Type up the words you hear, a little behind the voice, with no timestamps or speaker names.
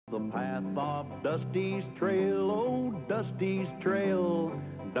path of Dusty's trail, oh, Dusty's trail,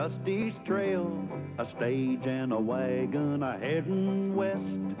 Dusty's trail. A stage and a wagon a-heading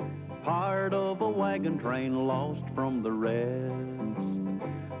west, part of a wagon train lost from the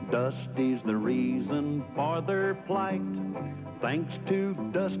rest. Dusty's the reason for their plight. Thanks to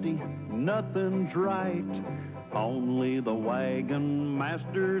Dusty, nothing's right. Only the wagon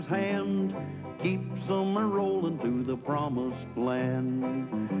master's hand keeps them a-rolling to the promised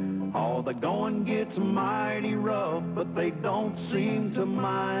land. Oh, the going gets mighty rough, but they don't seem to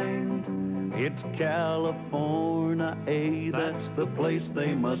mind. It's California, that's the place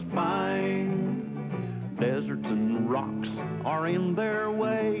they must find. Deserts and rocks are in their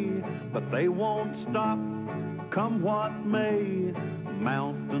way, but they won't stop, come what may.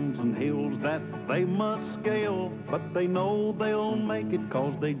 Mountains and hills that they must scale, but they know they'll make it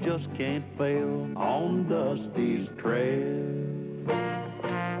 'cause they just can't fail on Dusty's trail.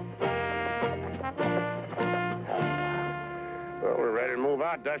 Well, we're ready to move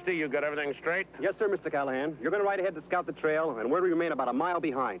out, Dusty. You got everything straight? Yes, sir, Mr. Callahan. You're going to ride ahead to scout the trail, and we're to remain about a mile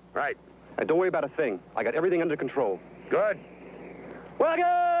behind. Right. Don't worry about a thing. I got everything under control. Good.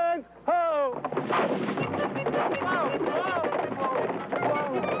 Wagon! Ho!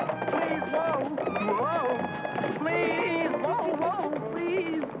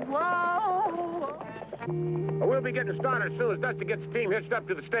 Well, we'll be getting started as soon as Dusty gets the team hitched up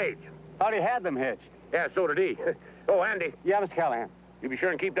to the stage. Already had them hitched. Yeah, so did he. Oh, Andy, Yeah, Mr. Callahan. you be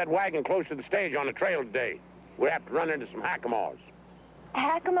sure and keep that wagon close to the stage on the trail today. We have to run into some hackamoors.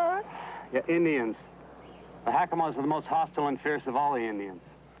 Hackamoors? Yeah, Indians. The Hackamoors are the most hostile and fierce of all the Indians.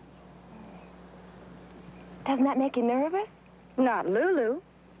 Doesn't that make you nervous? Not Lulu.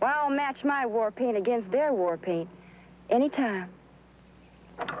 Well, I'll match my war paint against their war paint. Anytime.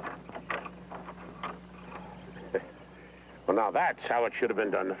 Well, now that's how it should have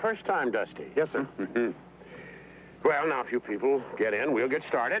been done the first time, Dusty. Yes, sir. Well, now, if you people get in, we'll get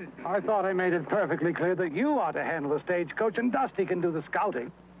started. I thought I made it perfectly clear that you ought to handle the stagecoach and Dusty can do the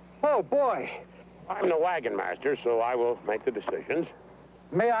scouting. Oh, boy. I'm the wagon master, so I will make the decisions.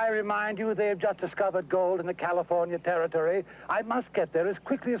 May I remind you they've just discovered gold in the California Territory. I must get there as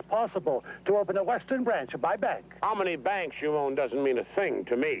quickly as possible to open a western branch of my bank. How many banks you own doesn't mean a thing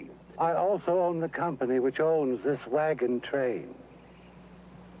to me. I also own the company which owns this wagon train.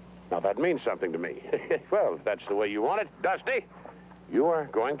 Now, that means something to me. Well, if that's the way you want it, Dusty, you are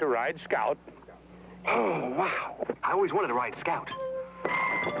going to ride Scout. Oh, wow. I always wanted to ride Scout.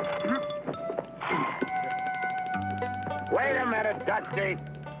 Wait a minute, Dusty.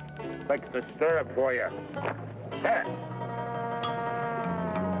 Fix the stirrup for you. There.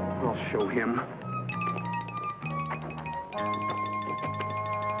 I'll show him.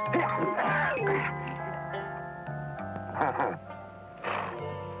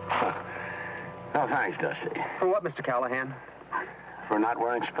 Oh, thanks, Dusty. For what, Mr. Callahan? For not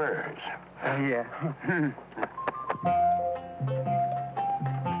wearing spurs. Yeah.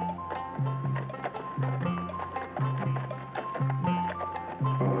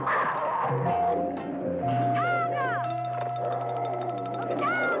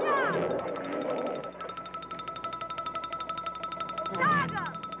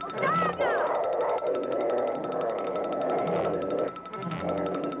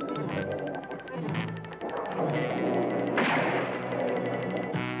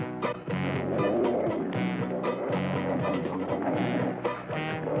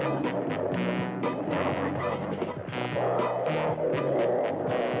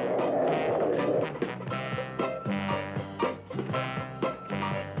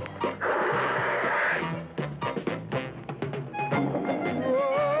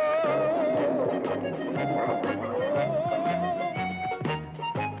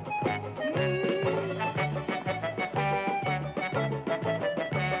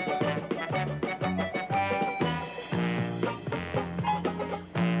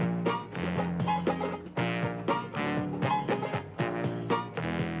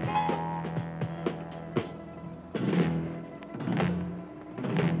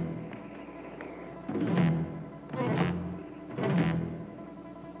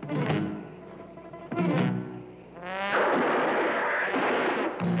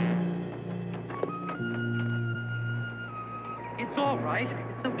 It's all right.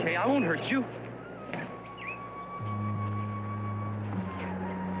 It's okay. I won't hurt you.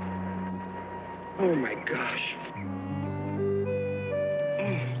 Oh, my gosh.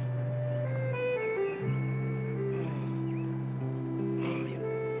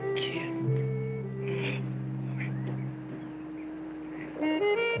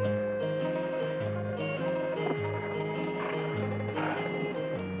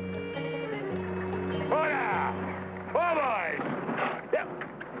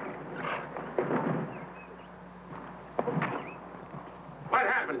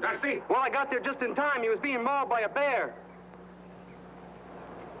 got there just in time. He was being mauled by a bear.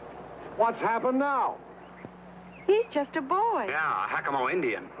 What's happened now? He's just a boy. Yeah, a Hakamo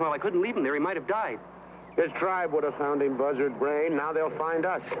Indian. Well, I couldn't leave him there. He might have died. His tribe would have found him, Buzzard Brain. Now they'll find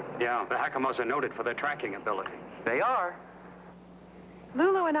us. Yeah, the Hakamos are noted for their tracking ability. They are.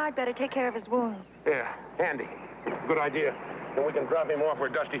 Lulu and I'd better take care of his wounds. Yeah, handy. Good idea. Then we can drop him off where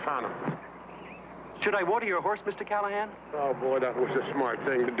Dusty found him. Should I water your horse, Mr. Callahan? Oh, boy, that was a smart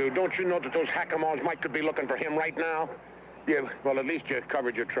thing to do. Don't you know that those Hakamos could be looking for him right now? Yeah, well, at least you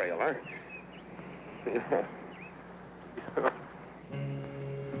covered your trail, huh?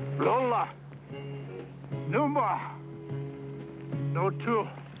 Lola. Numa. No two.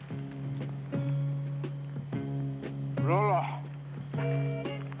 Lola.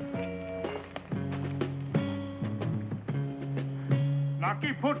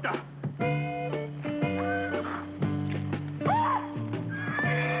 Naki puta.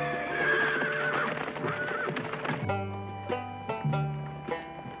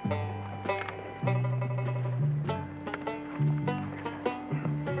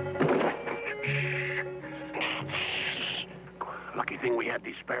 Lucky thing we had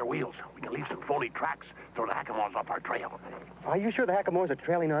these spare wheels. We can leave some phony tracks, throw the Hakamos off our trail. Are you sure the Hakamos are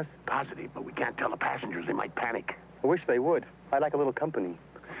trailing us? Positive, but we can't tell the passengers. They might panic. I wish they would. I'd like a little company.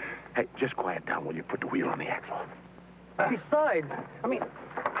 Hey, just quiet down while you put the wheel on the axle. Besides, I mean,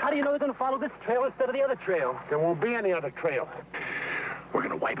 how do you know they're going to follow this trail instead of the other trail? There won't be any other trail. We're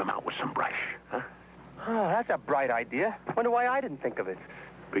going to wipe them out with some brush, huh? Oh, that's a bright idea. Wonder why I didn't think of it.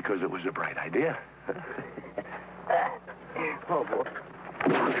 Because it was a bright idea. Oh, boy.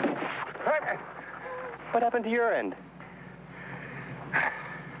 What happened to your end?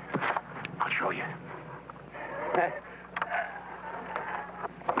 I'll show you.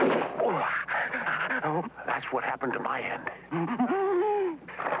 Oh, that's what happened to my end.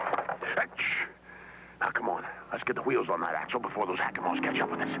 Now, come on. Let's get the wheels on that axle before those Hakamos catch up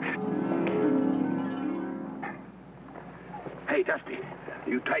with us. Hey, Dusty,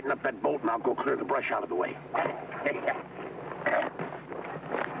 you tighten up that bolt and I'll go clear the brush out of the way.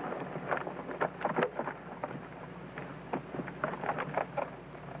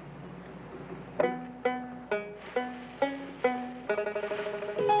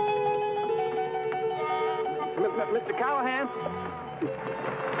 Mr. Callahan?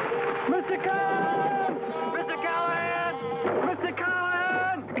 Mr. Callahan! Mr. Callahan! Mr.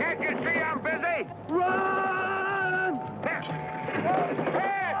 Callahan! Can't you see I'm busy? Run!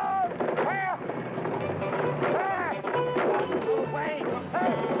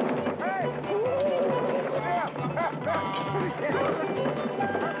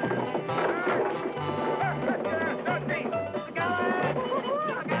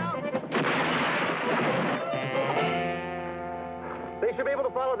 They should be able to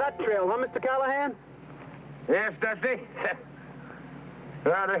follow that trail, huh, Mr. Callahan? Yes, Dusty.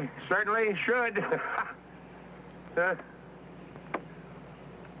 Well, they certainly should.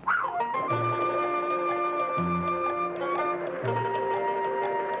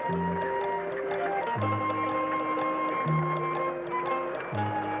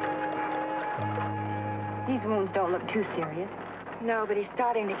 These wounds don't look too serious. No, but he's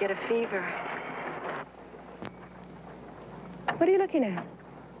starting to get a fever. What are you looking at?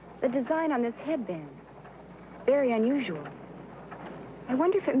 The design on this headband. Very unusual. I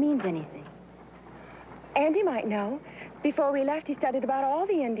wonder if it means anything. Andy might know. Before we left, he studied about all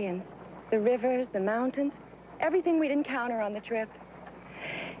the Indians. The rivers, the mountains, everything we'd encounter on the trip.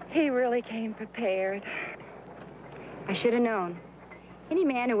 He really came prepared. I should have known. Any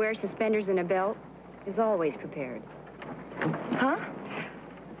man who wears suspenders and a belt is always prepared. Huh?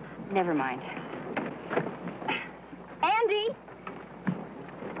 Never mind. Andy!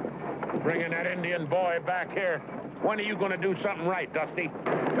 Bringing that Indian boy back here. When are you going to do something right, Dusty?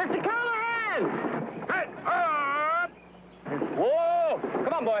 Mr. Callahan! Hey, up! Whoa!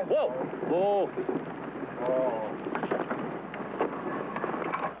 Come on, boy. Whoa! Whoa.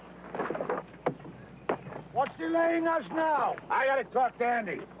 What's delaying us now? I got to talk to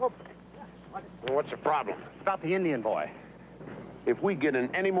Andy. Well, what's the problem? About the Indian boy. If we get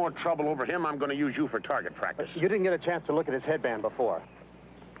in any more trouble over him, I'm going to use you for target practice. You didn't get a chance to look at his headband before.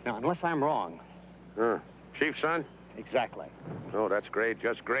 Now, unless I'm wrong. Chief's son? Exactly. Oh, that's great,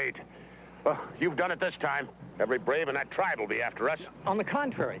 just great. Well, you've done it this time. Every brave in that tribe will be after us. On the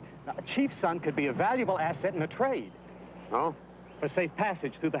contrary, a chief's son could be a valuable asset in a trade. Oh? For safe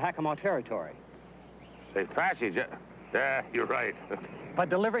passage through the Hakamo Territory. Safe passage? Yeah, you're right. By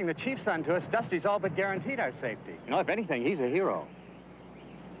delivering the chief's son to us, Dusty's all but guaranteed our safety. You know, if anything, he's a hero.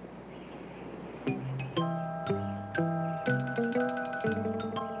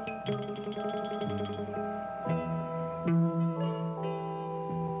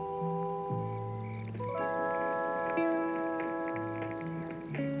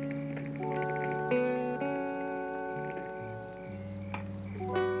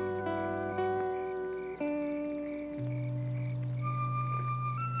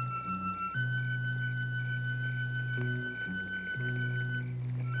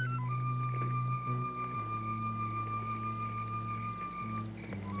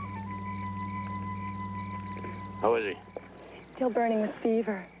 How is he? Still burning with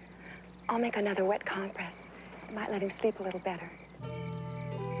fever. I'll make another wet compress. It might let him sleep a little better.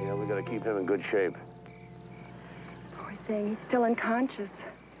 Yeah, we gotta keep him in good shape. Poor thing, he's still unconscious.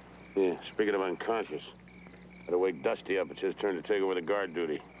 Yeah, speaking of unconscious, gotta wake Dusty up. It's his turn to take over the guard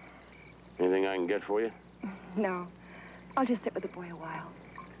duty. Anything I can get for you? No, I'll just sit with the boy a while.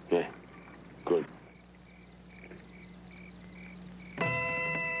 Yeah, good.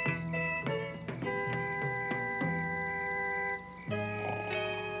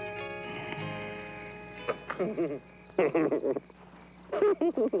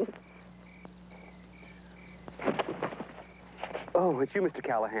 Oh, it's you, Mr.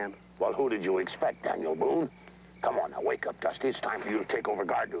 Callahan. Well, who did you expect, Daniel Boone? Come on, now, wake up, Dusty. It's time for you to take over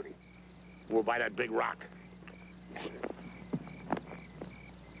guard duty. We're by that big rock.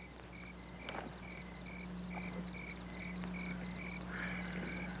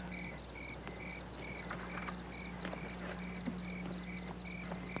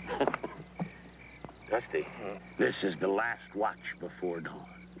 Dusty, this is the last watch before dawn.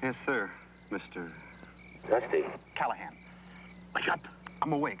 Yes, sir, Mr. Dusty, Callahan. wake up.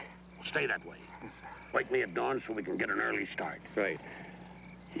 I'm awake. Stay that way. Wake me at dawn so we can get an early start. Right.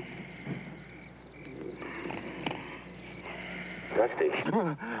 Dusty.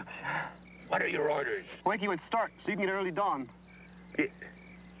 What are your orders? Wake you at start so you can get early dawn.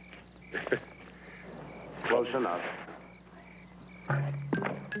 Close enough.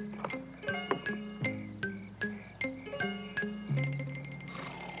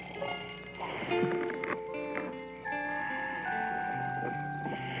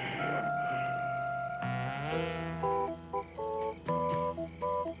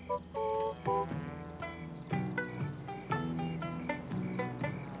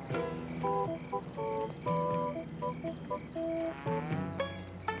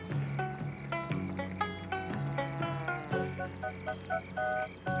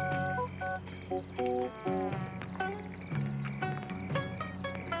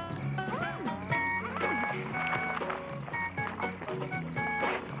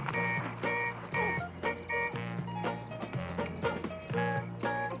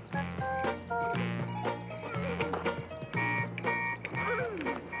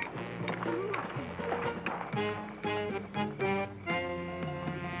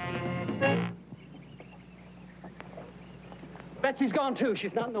 Betsy's gone, too.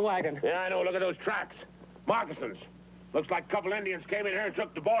 She's not in the wagon. Yeah, I know. Look at those tracks. Moccasins. Looks like a couple Indians came in here and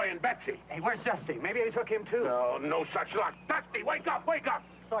took the boy and Betsy. Hey, where's Dusty? Maybe they took him, too. No, no such luck. Dusty, wake up, wake up!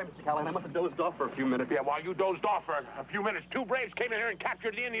 Sorry, Mr. Callahan. I must have dozed off for a few minutes. Yeah, while you dozed off for a few minutes, two braves came in here and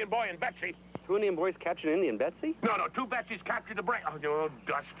captured the Indian boy and Betsy. Two Indian boys captured Indian Betsy? No, two Betsy's captured the brave. Oh,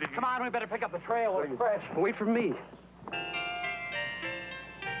 Dusty. Come on, we better pick up the trail. We're fresh. Wait for me.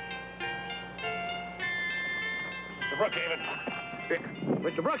 Mr. Brookhaven.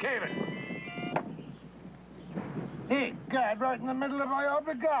 Mr. Brookhaven. Hey, God, right in the middle of my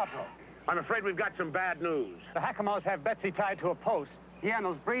obligato. I'm afraid we've got some bad news. The Hackamores have Betsy tied to a post. Yeah, and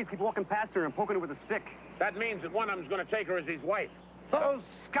those braves keep walking past her and poking her with a stick. That means that one of them's going to take her as his wife. Those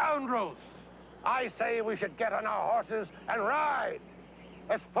scoundrels! I say we should get on our horses and ride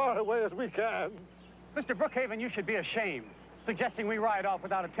as far away as we can. Mr. Brookhaven, you should be ashamed, suggesting we ride off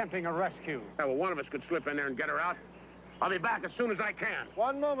without attempting a rescue. Yeah, well, one of us could slip in there and get her out. I'll be back as soon as I can.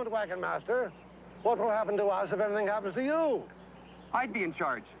 One moment, Wagon Master. What will happen to us if anything happens to you? I'd be in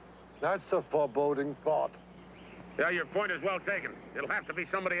charge. That's a foreboding thought. Yeah, your point is well taken. It'll have to be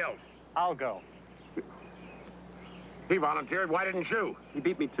somebody else. I'll go. He volunteered. Why didn't you? He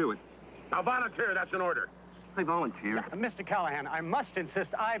beat me to it. Now, volunteer. That's an order. I volunteer. Mr. Callahan, I must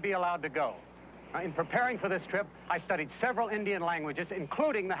insist I be allowed to go. In preparing for this trip, I studied several Indian languages,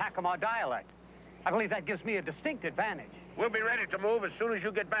 including the Hackamore dialect. I believe that gives me a distinct advantage. We'll be ready to move as soon as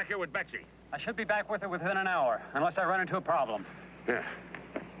you get back here with Betsy. I should be back with her within an hour, unless I run into a problem. Yeah.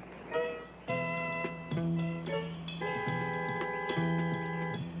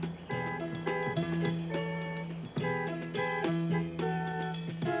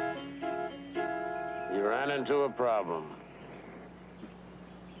 You ran into a problem.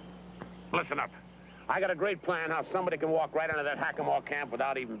 Listen up. I got a great plan how somebody can walk right into that Hackamore camp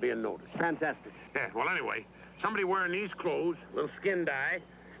without even being noticed. Fantastic. Yeah, well, anyway, somebody wearing these clothes, a little skin dye,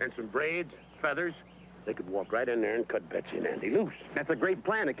 and some braids, feathers, they could walk right in there and cut Betsy and Andy loose. That's a great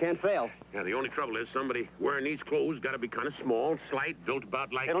plan. It can't fail. Yeah, the only trouble is somebody wearing these clothes got to be kind of small, slight, built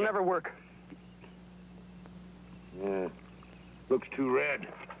about like... It'll never work. Yeah. Looks too red.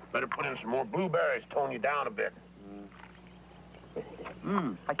 Better put in some more blueberries, tone you down a bit.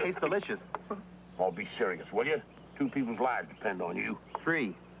 I taste delicious. Oh, be serious, will you? 2 people's lives depend on you.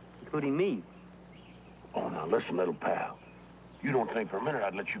 3, including me. Oh, now listen, little pal. You don't think for a minute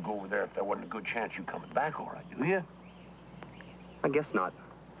I'd let you go over there if there wasn't a good chance you coming back all right, do you? I guess not.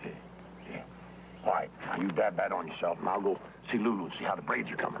 Yeah. All right, now you dab that on yourself, and I'll go see Lulu and see how the braids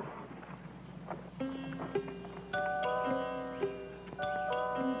are coming.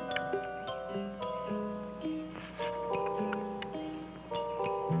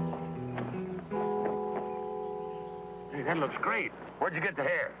 Hey, that looks great. Where'd you get the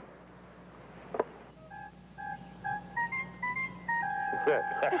hair?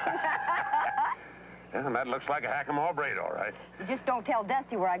 Yeah, that looks like a Hackamore braid, all right. You just don't tell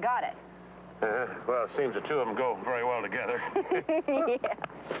Dusty where I got it. Well, it seems the two of them go very well together.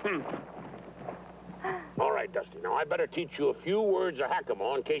 Yeah. All right, Dusty. Now, I better teach you a few words of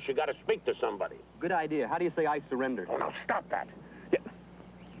Hackamore in case you got to speak to somebody. Good idea. How do you say I surrender? Oh, now, stop that. Yeah.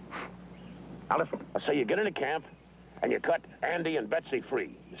 Now, listen. I say you get into camp, and you cut Andy and Betsy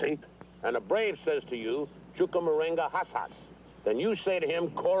free, you see? And the brave says to you, Chukamurenga Hasas. Then you say to him,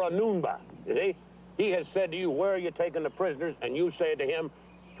 Kora Noonba, you see? He has said to you, where are you taking the prisoners? And you say to him,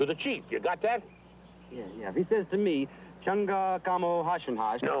 to the chief. You got that? Yeah. If he says to me, Chunga Kamo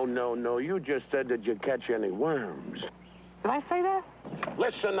Hashanhash. No. You just said, did you catch any worms? Did I say that?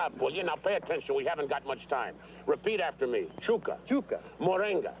 Listen up, will you? Now pay attention. We haven't got much time. Repeat after me. Chuka.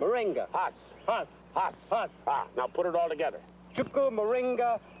 Moringa. Moringa. Has. Has. Ah, now put it all together. Chuku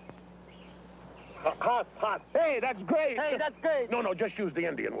Moringa. Has. Hey, that's great. No, just use the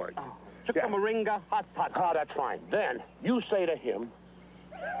Indian word. Oh. Chuku Moringa. Has. Ah, that's fine. Then you say to him,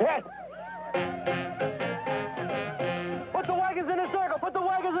 hey. Put the wagons in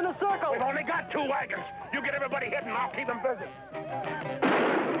a circle. We've only got 2 wagons. You get everybody hit and I'll keep them busy.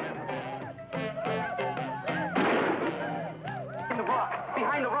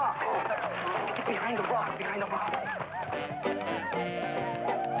 Behind the rock.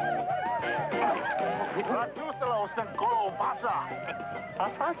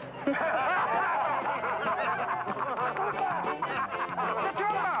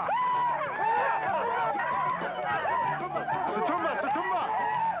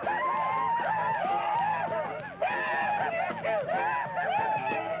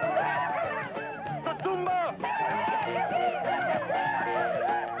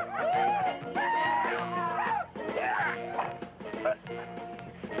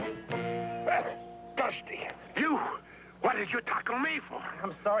 Dusty, you, what did you tackle me for?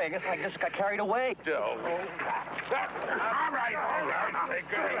 I'm sorry. I guess I just got carried away. All right. Take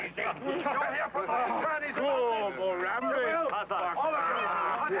it easy. You're here for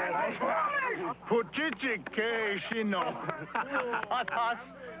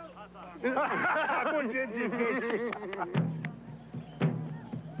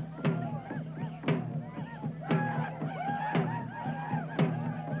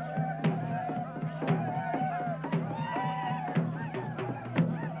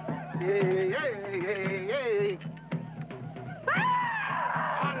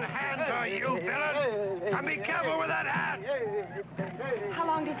you, villain! And be careful with that hat! How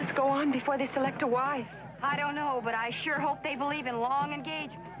long does this go on before they select a wife? I don't know, but I sure hope they believe in long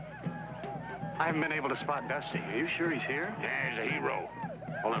engagement. I haven't been able to spot Dusty. Are you sure he's here? Yeah, he's a hero.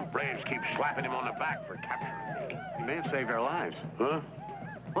 All them braves keep slapping him on the back for capturing me. He may have saved our lives. Huh?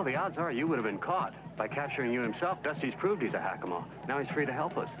 Well, the odds are you would have been caught. By capturing you himself, Dusty's proved he's a Hackamore. Now he's free to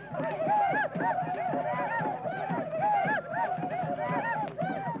help us.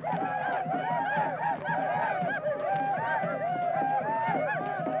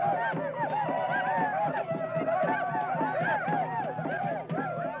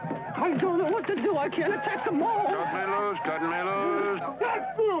 I don't know what to do. I can't attack them all. Cut me loose.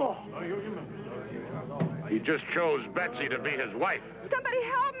 He just chose Betsy to be his wife. Somebody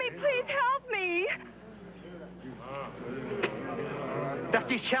help me, please help me.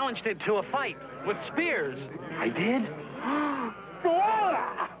 Dusty's challenged him to a fight with spears. I did?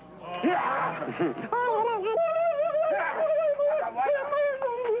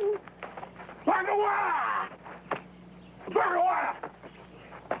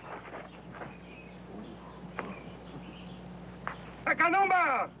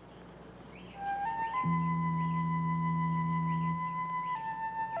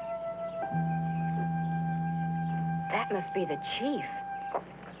 That must be the chief.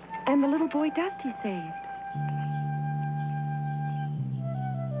 And the little boy Dusty saved.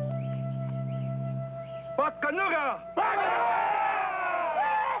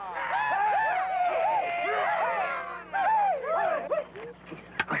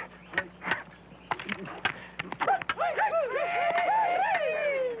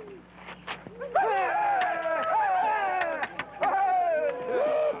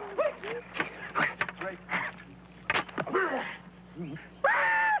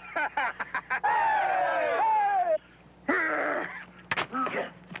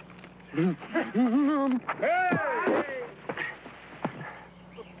 Hey!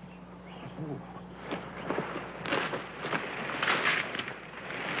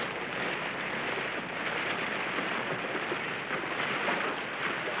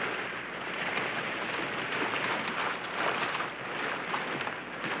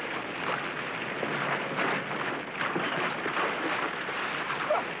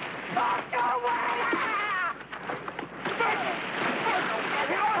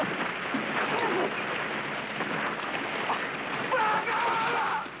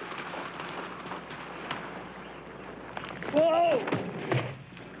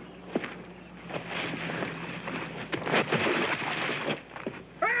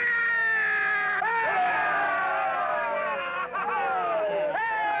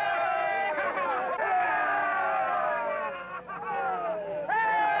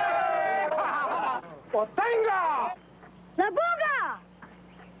 Otenga! La Buga!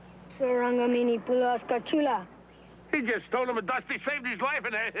 Sarangamini Pulas Kachula. He just told him a Dusty saved his life,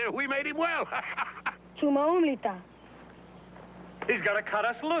 and we made him well. Chuma Umlita. He's got to cut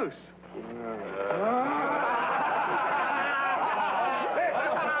us loose.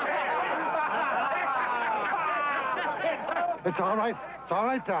 It's all right. It's all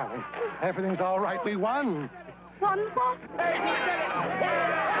right, darling. Everything's all right. We won. Wonderful.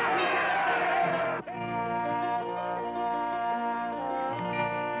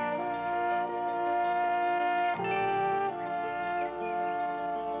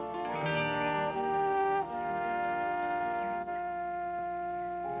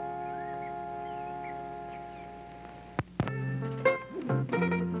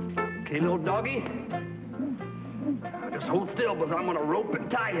 Okay, little doggy. Just hold still, because I'm going to rope and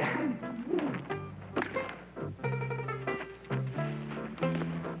tie you.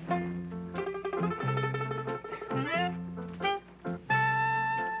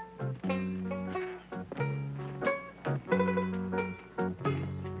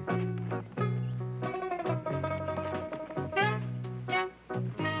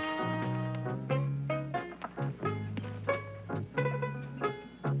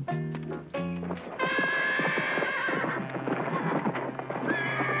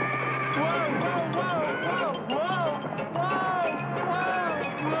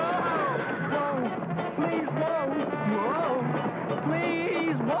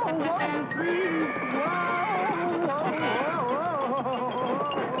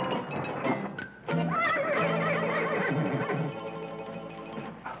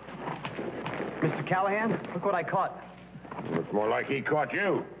 Mr. Callahan, look what I caught. Looks more like he caught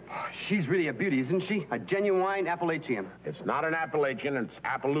you. She's really a beauty, isn't she? A genuine Appalachian. It's not an Appalachian, it's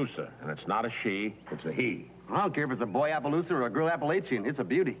Appaloosa. And it's not a she, it's a he. I don't care if it's a boy Appaloosa or a girl Appalachian. It's a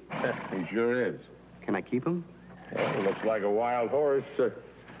beauty. He sure is. Can I keep him? Well, looks like a wild horse.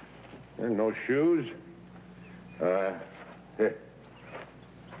 And no shoes. Don't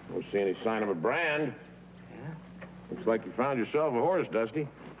see any sign of a brand. Yeah? Looks like you found yourself a horse, Dusty.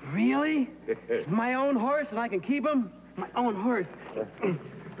 Really? It's my own horse and I can keep him? My own horse.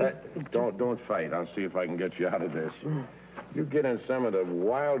 Don't fight. I'll see if I can get you out of this. You get in some of the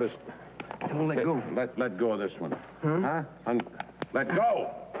wildest... Don't let go. Let go of this one. Huh? Let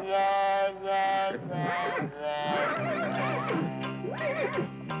go!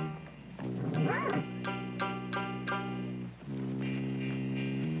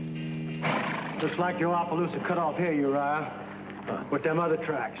 Looks like your Appaloosa cut off here, Uriah. With them other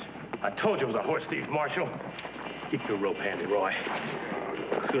tracks. I told you it was a horse thief, Marshal. Keep your rope handy, Roy.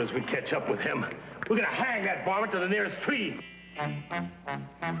 As soon as we catch up with him, we're gonna hang that varmint to the nearest tree.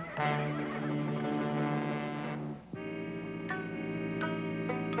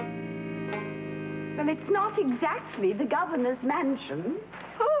 Well, it's not exactly the governor's mansion.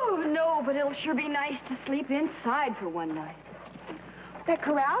 Oh, no, but it'll sure be nice to sleep inside for one night. That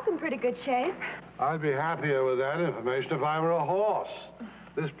corral's in pretty good shape. I'd be happier with that information if I were a horse.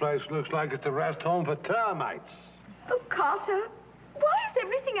 This place looks like it's a rest home for termites. Oh, Carter, why is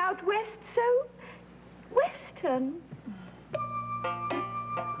everything out west so western?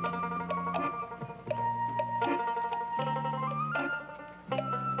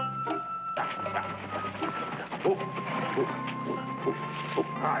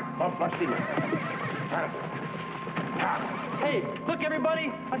 All right, bump my steamer. Hey, look,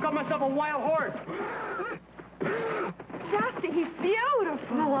 everybody. I got myself a wild horse. Dusty, he's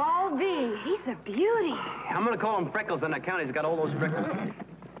beautiful. Well, I'll be. He's a beauty. I'm going to call him Freckles on account he's got all those freckles.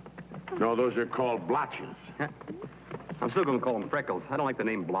 No, those are called blotches. I'm still going to call him Freckles. I don't like the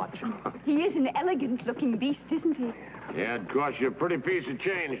name Blotch. He is an elegant-looking beast, isn't he? Yeah, it costs you a pretty piece of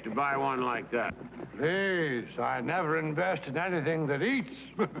change to buy one like that. Please, I never invest in anything that eats.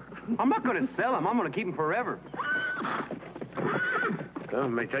 I'm not going to sell him. I'm going to keep him forever. Well, it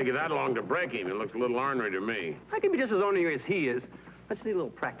may take you that long to break him. He looks a little ornery to me. I can be just as ornery as he is. Let's need a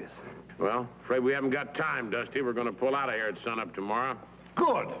little practice. Well, afraid we haven't got time, Dusty. We're going to pull out of here at sunup tomorrow.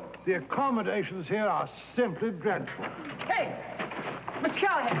 Good. The accommodations here are simply dreadful. Hey, Mr.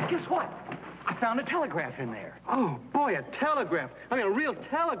 Callahan, guess what? I found a telegraph in there. Oh, boy, a telegraph. I mean, a real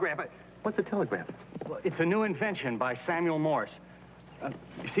telegraph. What's a telegraph? Well, it's a new invention by Samuel Morse.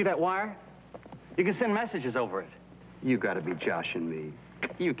 You see that wire? You can send messages over it. You got to be joshing me.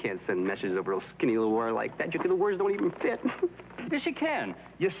 You can't send messages over a skinny little wire like that. The words don't even fit. Yes, you can.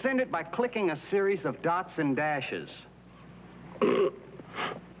 You send it by clicking a series of dots and dashes.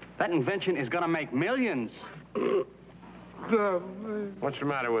 That invention is going to make millions. What's the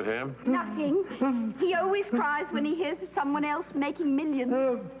matter with him? Nothing. He always cries when he hears of someone else making millions.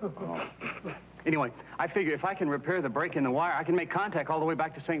 Anyway, I figure if I can repair the break in the wire, I can make contact all the way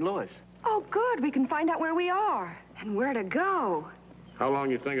back to St. Louis. Oh, good. We can find out where we are and where to go. How long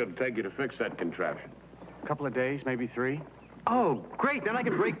you think it'll take you to fix that contraption? A couple of days, maybe 3. Oh, great. Then I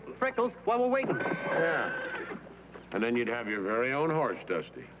can break Freckles while we're waiting. Yeah. And then you'd have your very own horse,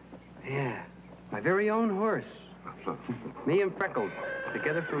 Dusty. Yeah, my very own horse. Me and Freckles,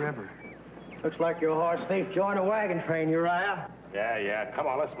 together forever. Looks like your horse thief joined a wagon train, Uriah. Yeah. Come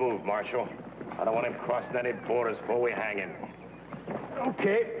on, let's move, Marshal. I don't want him crossing any borders before we hang him.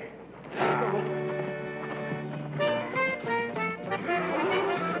 Okay.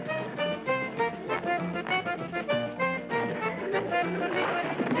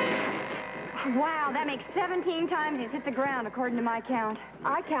 Wow, that makes 17 times he's hit the ground, according to my count.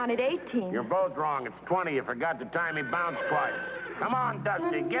 I counted 18. You're both wrong. It's 20. You forgot the time he bounced twice. Come on,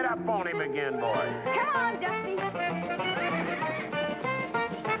 Dusty. Get up on him again, boy. Come on, Dusty.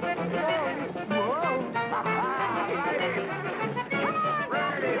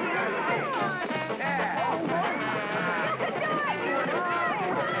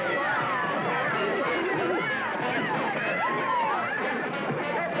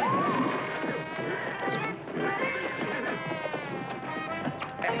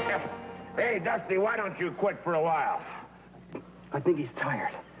 Hey, Dusty, why don't you quit for a while? I think he's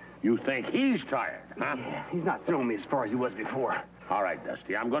tired. You think he's tired, huh? Yeah, he's not throwing me as far as he was before. All right,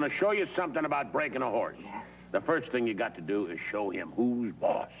 Dusty, I'm going to show you something about breaking a horse. Yeah. The first thing you got to do is show him who's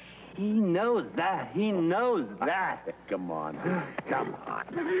boss. He knows that. He knows that. Come on. Come on.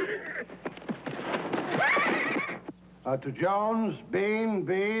 To Jones, Bean,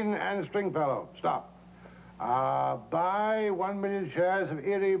 and Stringfellow. Stop. Buy 1 million shares of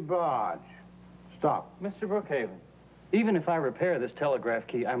Erie Barge. Stop. Mr. Brookhaven, even if I repair this telegraph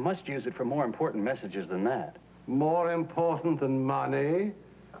key, I must use it for more important messages than that. More important than money?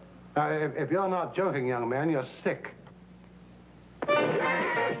 If you're not joking, young man, you're sick.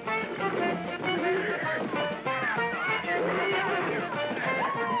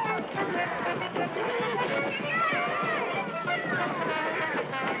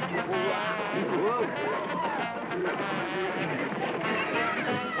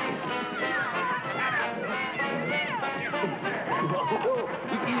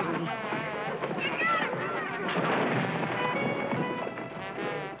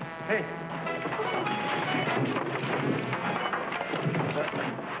 Hey.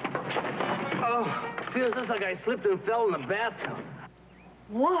 Oh, feels just like I slipped and fell in the bathtub.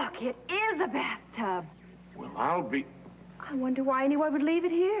 Look, it is a bathtub. Well, I'll be... I wonder why anyone would leave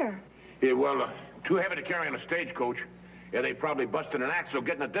it here. Yeah, well, too heavy to carry on a stagecoach. Yeah, they probably busted an axle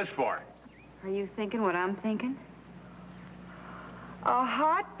getting it this far. Are you thinking what I'm thinking? A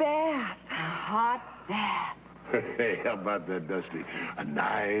hot bath. A hot bath. Hey, how about that, Dusty? A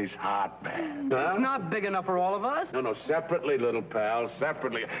nice hot bath. It's not big enough for all of us. No, separately, little pal,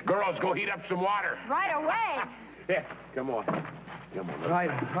 separately. Girls, go heat up some water. Right away. Yeah, come on. Come on.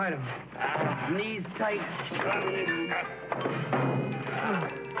 Right him. Knees tight.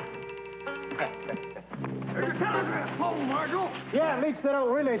 There's a telegraph pole, Marshal. Yeah, it leads to that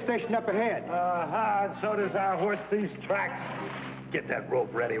old relay station up ahead. And so does our horse thief's tracks. Get that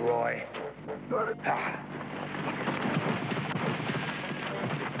rope ready, Roy. There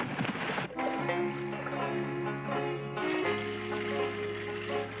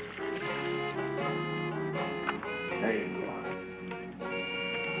you go.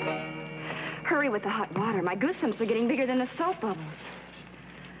 Hurry with the hot water. My goosebumps are getting bigger than the soap bubbles.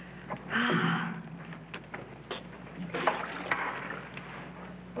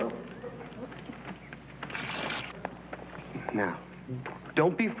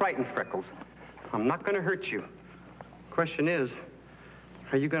 Don't be frightened, Freckles. I'm not going to hurt you. Question is,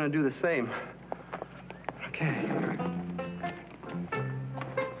 are you going to do the same? Okay.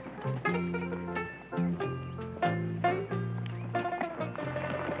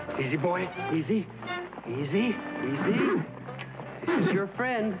 Easy, boy. Easy. Easy. Easy. This is your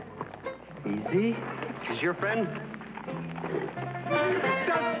friend. Easy. This is your friend.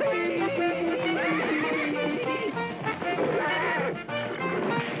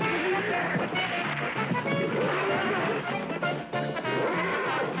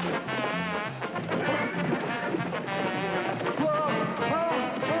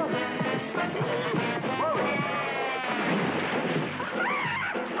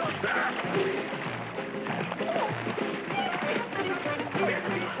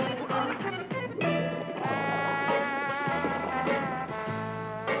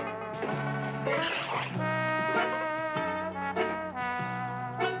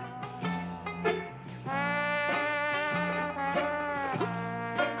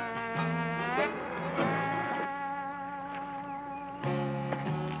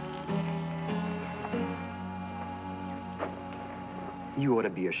 You ought to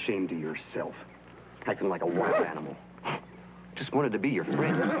be ashamed of yourself, acting like a wild animal. Just wanted to be your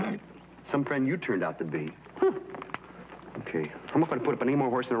friend. Some friend you turned out to be. Okay, I'm not going to put up any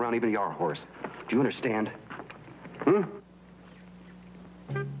more horsing around even your horse. Do you understand? Hmm?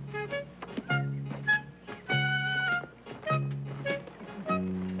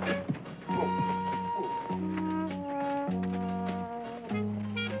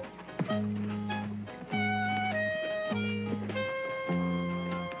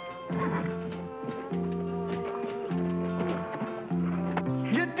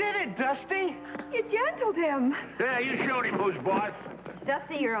 Him. Yeah, you showed him who's boss.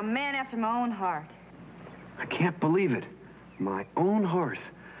 Dusty, you're a man after my own heart. I can't believe it. My own horse.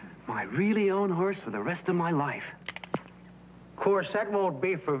 My really own horse for the rest of my life. Of course, that won't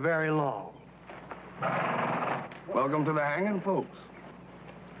be for very long. Welcome to the hanging, folks.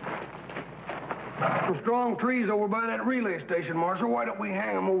 Some strong trees over by that relay station, Marshal. Why don't we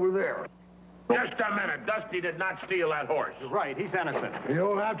hang them over there? Just a minute. Dusty did not steal that horse. Right, he's innocent.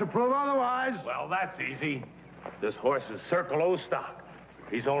 You'll have to prove otherwise. Well, that's easy. This horse is Circle O stock.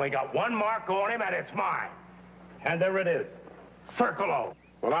 He's only got one mark on him, and it's mine. And there it is. Circle O.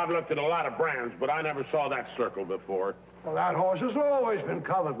 Well, I've looked at a lot of brands, but I never saw that circle before. Well, that horse has always been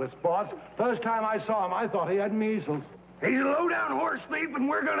covered with spots. First time I saw him, I thought he had measles. He's a low-down horse thief, and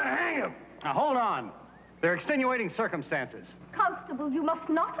we're going to hang him. Now, hold on. There are extenuating circumstances. Constable, you must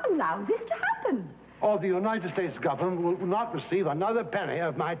not allow this to happen. Oh, the United States government will not receive another penny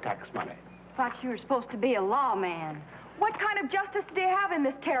of my tax money. Thought you were supposed to be a lawman. What kind of justice do you have in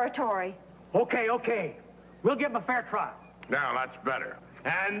this territory? Okay. We'll give him a fair trial. Now, that's better.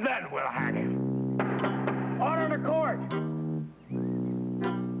 And then we'll hang him. Order in the court.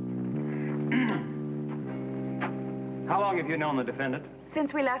 How long have you known the defendant?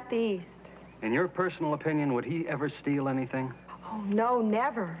 Since we left the East. In your personal opinion, would he ever steal anything? Oh, no,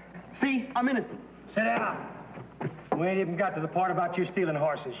 never. See, I'm innocent. Sit down. We ain't even got to the part about you stealing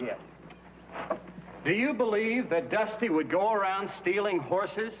horses yet. Do you believe that Dusty would go around stealing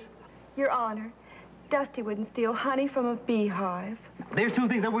horses? Your Honor, Dusty wouldn't steal honey from a beehive. There's two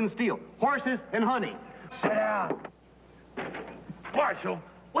things I wouldn't steal. Horses and honey. Sit down. Marshal,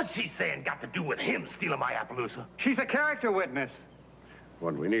 what's she saying got to do with him stealing my Appaloosa? She's a character witness.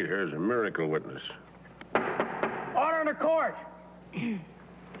 What we need here is a miracle witness. Order in the court.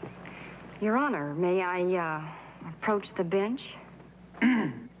 Your Honor, may I, approach the bench?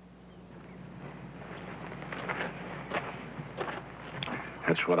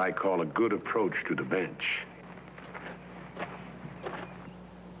 That's what I call a good approach to the bench.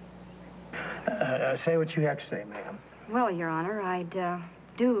 Say what you have to say, ma'am. Well, Your Honor, I'd,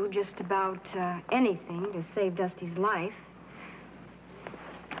 do just about, anything to save Dusty's life.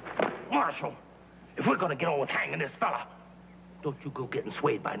 Marshal, if we're gonna get on with hanging this fella, don't you go getting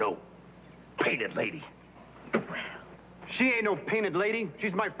swayed by no painted lady. She ain't no painted lady.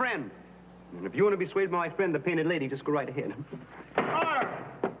 She's my friend. And if you want to be swayed by my friend, the painted lady, just go right ahead. Order!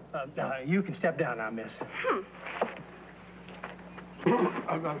 You can step down now, miss.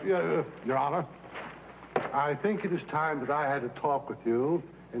 Your Honor, I think it is time that I had a talk with you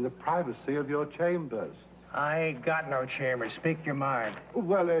in the privacy of your chambers. I ain't got no chamber. Speak your mind.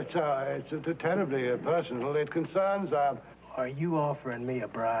 Well, it's terribly personal. It concerns, Are you offering me a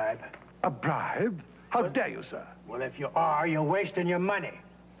bribe? A bribe? How dare you, sir? Well, if you are, you're wasting your money.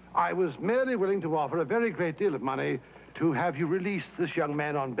 I was merely willing to offer a very great deal of money to have you release this young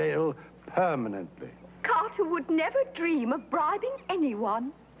man on bail permanently. Carter would never dream of bribing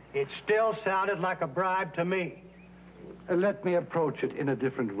anyone. It still sounded like a bribe to me. Let me approach it in a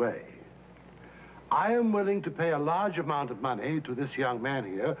different way. I am willing to pay a large amount of money to this young man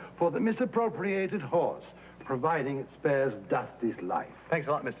here for the misappropriated horse, providing it spares Dusty's life. Thanks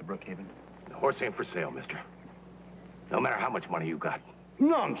a lot, Mr. Brookhaven. The horse ain't for sale, mister. No matter how much money you got.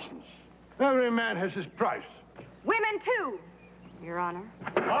 Nonsense. Every man has his price. Women, too, Your Honor.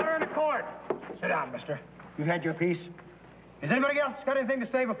 Order in the court. Sit down, mister. You've had your piece. Has anybody else got anything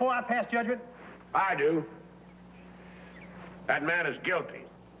to say before I pass judgment? I do. That man is guilty.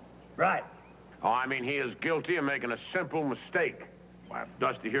 Right. Oh, I mean, he is guilty of making a simple mistake. Why, if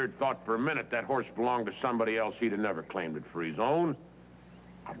Dusty here thought for a minute that horse belonged to somebody else, he'd have never claimed it for his own.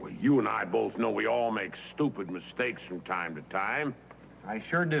 Well, you and I both know we all make stupid mistakes from time to time. I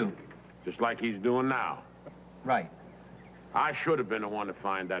sure do. Just like he's doing now. Right. I should have been the one to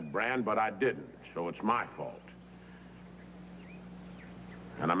find that brand, but I didn't, so it's my fault.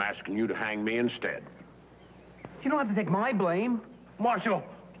 And I'm asking you to hang me instead. You don't have to take my blame. Marshal,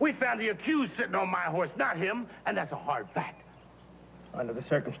 we found the accused sitting on my horse, not him, and that's a hard fact. Under the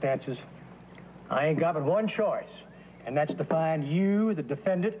circumstances, I ain't got but one choice, and that's to find you, the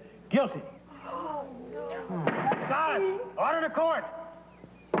defendant, guilty. Silence! Order in the court!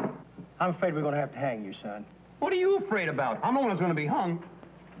 I'm afraid we're going to have to hang you, son. What are you afraid about? I'm the one who's going to be hung.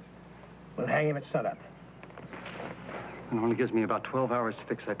 We'll hang him at sunup. It only gives me about 12 hours to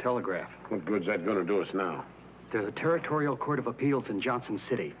fix that telegraph. What good's that gonna do us now? There's a Territorial Court of Appeals in Johnson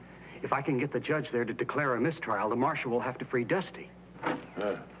City. If I can get the judge there to declare a mistrial, the marshal will have to free Dusty.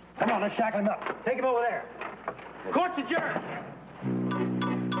 Come on, let's shackle him up. Take him over there. Court's adjourned.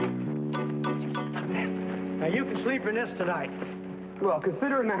 Now, you can sleep in this tonight. Well,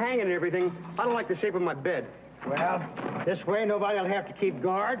 considering the hanging and everything, I don't like the shape of my bed. Well, this way nobody will have to keep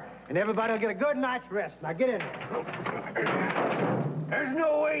guard, and everybody will get a good night's rest. Now, get in there. There's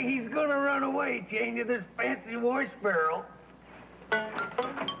no way he's gonna run away, chained to this fancy horse barrel.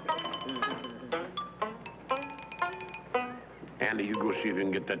 Andy, you go see if you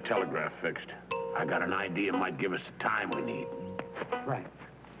can get that telegraph fixed. I got an idea it might give us the time we need. Right.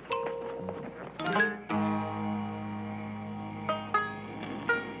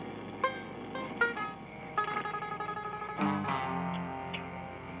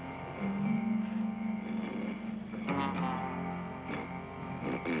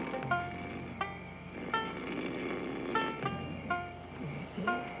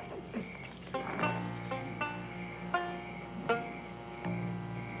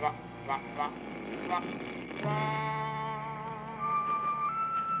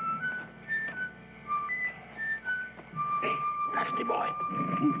 Hey, Dusty boy.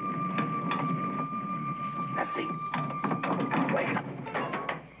 Dusty. Wake up.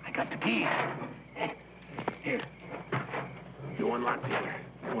 I got the key. Here. You unlock the other.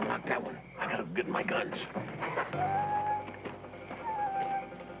 You unlock that one. I gotta get my guns.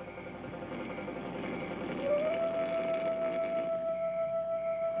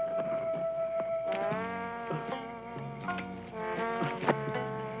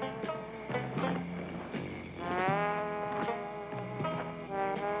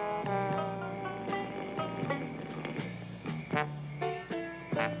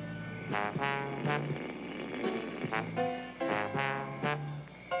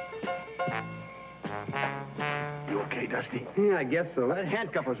 Dusty? Yeah, I guess so. That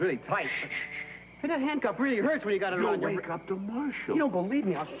handcuff was really tight. Hey, that handcuff really hurts when you got it around your... Wake up the marshal. You don't believe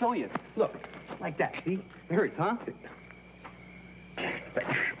me, I'll show you. Look, like that, see? It hurts, huh?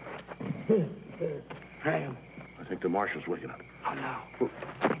 I think the marshal's waking up. Oh, no.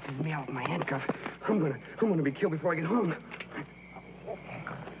 It is me out with my handcuff. I'm gonna be killed before I get home.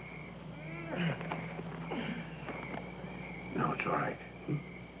 No, it's all right.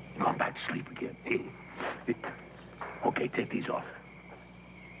 Go back to sleep again. Okay, take these off.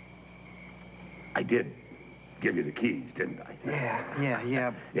 I did give you the keys, didn't I?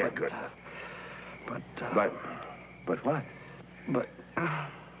 Yeah. Yeah, good. But what? But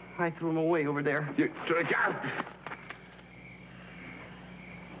I threw them away over there.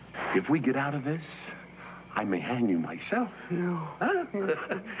 If we get out of this, I may hang you myself. No. Huh?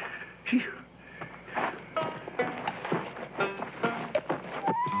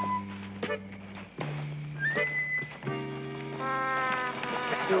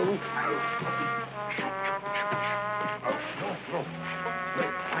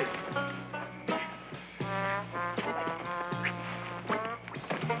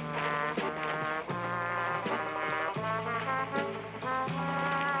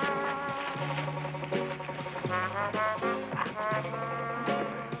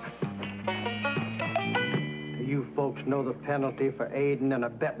 know the penalty for aiding and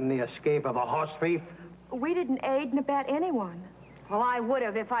abetting the escape of a horse thief? We didn't aid and abet anyone. Well, I would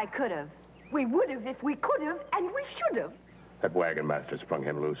have if I could have. We would have if we could have, and we should have. That wagon master sprung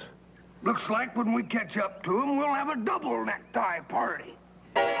him loose. Looks like when we catch up to him, we'll have a double necktie party.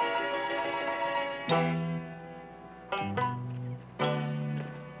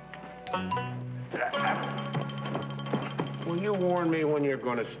 Will you warn me when you're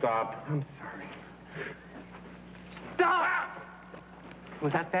going to stop? I'm sorry. Stop!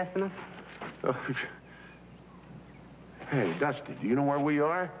 Was that fast enough? Hey, Dusty, do you know where we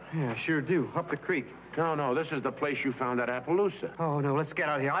are? Yeah, I sure do. Up the creek. No, this is the place you found that Appaloosa. Oh, no, let's get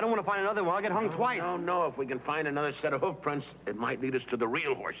out of here. I don't want to find another one. I'll get hung twice. No. If we can find another set of hoof prints, it might lead us to the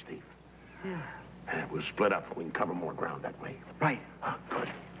real horse thief. Yeah. We'll split up. We can cover more ground that way. Right. Good.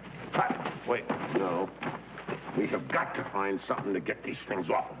 Wait, no. We have got to find something to get these things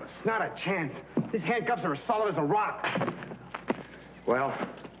off of us. Not a chance. These handcuffs are as solid as a rock. Well,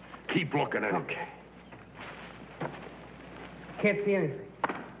 keep looking at it. Okay. Can't see anything.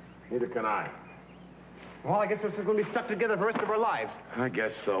 Neither can I. Well, I guess we're just going to be stuck together for the rest of our lives. I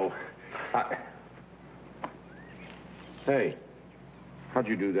guess so. Hey, how'd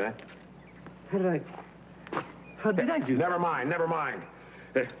you do that? How did I do that? Never mind.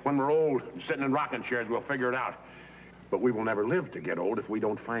 When we're old, sitting in rocking chairs, we'll figure it out. But we will never live to get old if we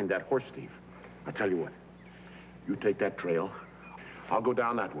don't find that horse thief. I tell you what, you take that trail, I'll go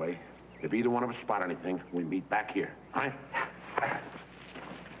down that way. If either one of us spot anything, we meet back here, all right?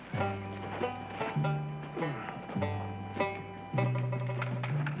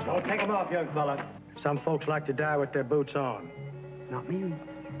 Don't take them off, young fella. Some folks like to die with their boots on. Not me.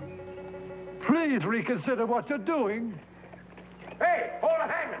 Please reconsider what you're doing. Hey, hold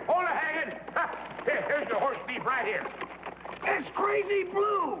it hanging! Here's the horse thief right here. It's Crazy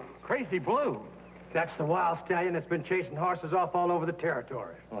Blue. Crazy Blue? That's the wild stallion that's been chasing horses off all over the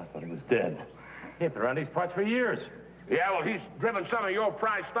territory. Oh, I thought he was dead. He's been around these parts for years. Yeah, well, he's driven some of your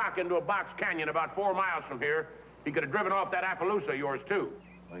prize stock into a box canyon about 4 miles from here. He could have driven off that Appaloosa of yours, too.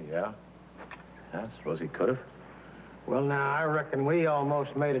 Oh, yeah? I suppose he could have. Well, now, I reckon we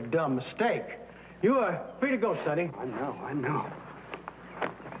almost made a dumb mistake. You are free to go, Sonny. I know.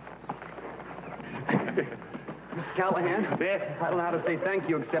 Mr. Callahan? Yeah? I don't know how to say thank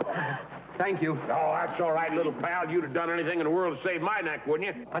you except thank you. Oh, that's all right, little pal. You'd have done anything in the world to save my neck,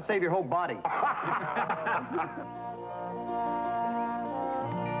 wouldn't you? I'd save your whole body.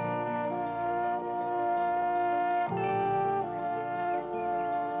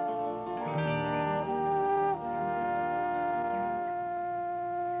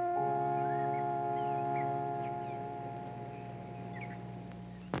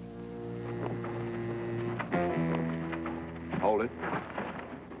 Hold it.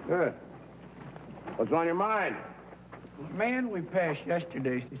 Good. What's on your mind? The man we passed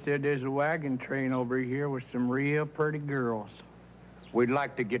yesterday, he said there's a wagon train over here with some real pretty girls. We'd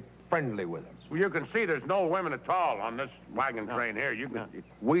like to get friendly with them. Well, you can see there's no women at all on this wagon train here. You can...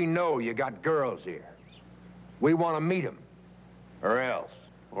 We know you got girls here. We want to meet them. Or else.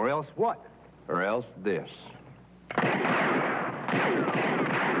 Or else what? Or else this.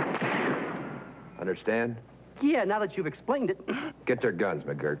 Understand? Yeah, now that you've explained it. Get their guns,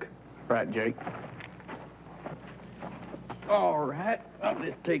 McGurk. Right, Jake. All right, I'll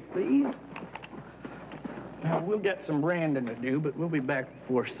just take these. Now, we'll get some branding to do, but we'll be back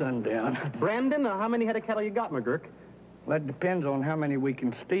before sundown. Brandon, how many head of cattle you got, McGurk? Well, that depends on how many we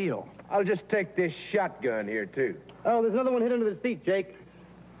can steal. I'll just take this shotgun here, too. Oh, there's another one hid under the seat, Jake.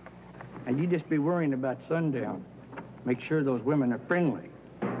 And you just be worrying about sundown. Make sure those women are friendly.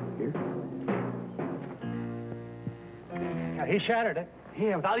 Here. Now, he shattered it.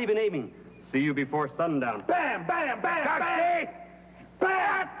 Yeah, without even aiming. See you before sundown. Bam, bam, bam, bam!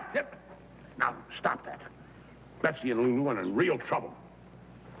 Bam! Yep. Now, stop that. Betsy and Lulu are in real trouble.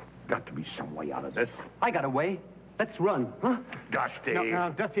 Got to be some way out of this. I got a way. Let's run, huh? Dusty.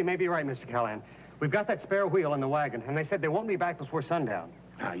 No, Dusty may be right, Mr. Callahan. We've got that spare wheel in the wagon, and they said they won't be back before sundown.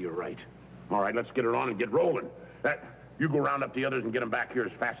 Ah, you're right. All right, let's get it on and get rolling. You go round up the others and get them back here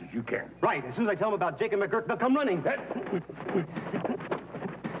as fast as you can. Right. As soon as I tell them about Jake and McGurk, they'll come running.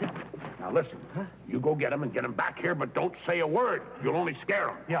 Now, listen. You go get them and get them back here, but don't say a word. You'll only scare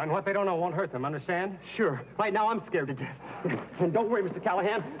them. Yeah, and what they don't know won't hurt them, understand? Sure. Right now, I'm scared to death. And don't worry, Mr.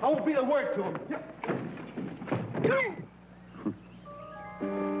 Callahan. I won't breathe a word to them.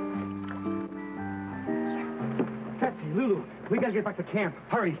 Betsy, Lulu, we gotta get back to camp.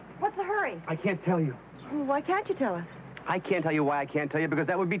 Hurry. What's the hurry? I can't tell you. Why can't you tell us? I can't tell you why I can't tell you, because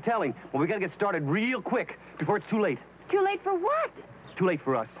that would be telling. Well, we gotta get started real quick before it's too late. Too late for what? It's too late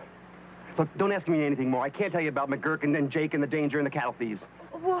for us. Look, don't ask me anything more. I can't tell you about McGurk and then Jake and the danger and the cattle thieves.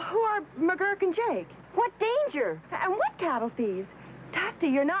 Well, who are McGurk and Jake? What danger? And what cattle thieves? Dusty,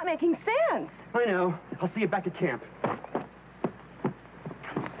 you're not making sense. I know. I'll see you back at camp.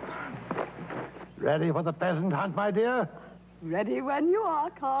 Ready for the pheasant hunt, my dear? Ready when you are,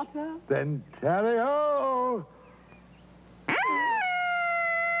 Carter. Then tally-ho!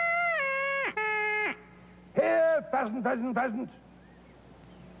 Here, pheasant, pheasant, pheasant.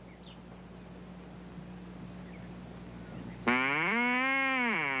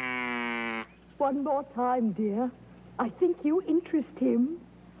 One more time, dear. I think you interest him.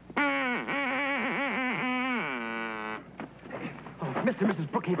 Oh, Mr. and Mrs.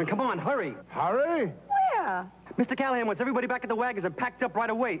 Brookhaven, come on, hurry. Hurry? Where? Mr. Callahan wants everybody back at the wagons and packed up right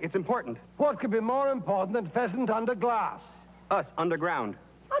away. It's important. What could be more important than pheasant under glass? Us, underground.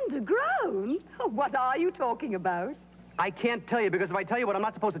 Underground? Oh, what are you talking about? I can't tell you, because if I tell you what I'm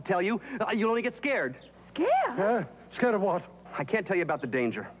not supposed to tell you, you'll only get scared. Scared? Scared of what? I can't tell you about the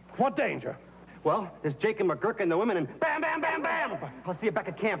danger. What danger? Well, there's Jake and McGurk and the women, and bam, bam, bam, bam! I'll see you back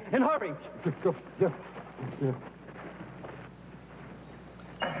at camp, and hurry!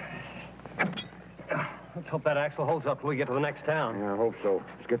 Let's hope that axle holds up till we get to the next town. Yeah, I hope so.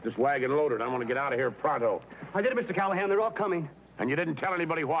 Let's get this wagon loaded. I want to get out of here pronto. I did it, Mr. Callahan. They're all coming. And you didn't tell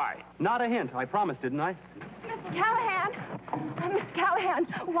anybody why? Not a hint. I promised, didn't I? Mr. Callahan! Mr. Callahan,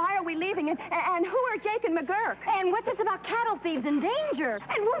 why are we leaving? And who are Jake and McGurk? And what's this about cattle thieves in danger?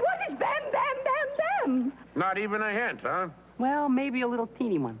 And what is bam, bam, bam, bam? Not even a hint, huh? Well, maybe a little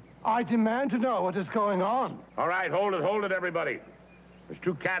teeny one. I demand to know what is going on. All right, hold it, everybody. There's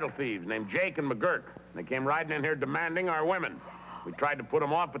two cattle thieves named Jake and McGurk. They came riding in here demanding our women. We tried to put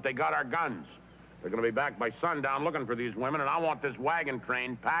them off, but they got our guns. They're going to be back by sundown looking for these women, and I want this wagon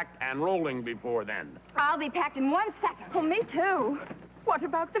train packed and rolling before then. I'll be packed in 1 second. Oh, me too. What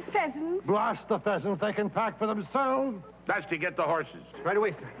about the pheasants? Blast the pheasants. They can pack for themselves. Dusty, get the horses. Right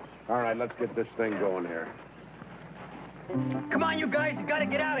away, sir. All right, let's get this thing going here. Come on, you guys. You got to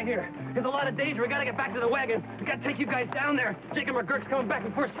get out of here. There's a lot of danger. We got to get back to the wagon. We got to take you guys down there. Jake and McGurk's coming back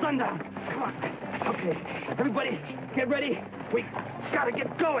before sundown. Come on. Okay. Everybody, get ready. We got to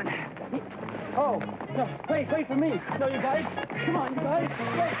get going. Oh, no, wait for me. No, you guys. Come on, you guys.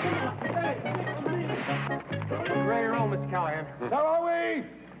 Wait, come on. Hey, Ready to roll, Mr. Callahan. So are we.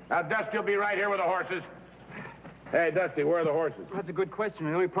 Now, Dusty will be right here with the horses. Hey, Dusty, where are the horses? That's a good question.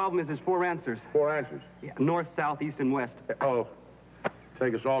 The only problem is there's 4 answers. 4 answers. Yeah, north, south, east, and west. Oh,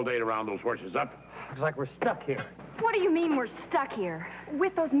 take us all day to round those horses up. Looks like we're stuck here. What do you mean we're stuck here?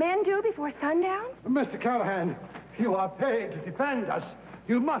 With those men due before sundown? Mr. Callahan, you are paid to defend us.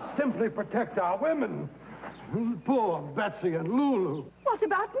 You must simply protect our women. Poor Betsy and Lulu. What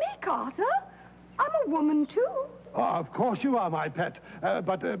about me, Carter? I'm a woman, too. Of course you are, my pet.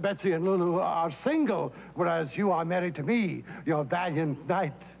 But Betsy and Lulu are single, whereas you are married to me, your valiant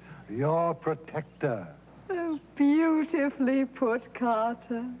knight, your protector. Oh, beautifully put,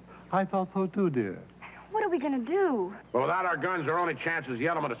 Carter. I thought so too, dear. What are we going to do? Well, without our guns, our only chance is the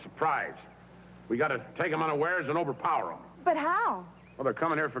element of surprise. We got to take them unawares and overpower them. But how? Well, they're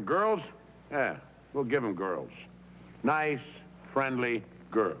coming here for girls? Yeah, we'll give them girls. Nice, friendly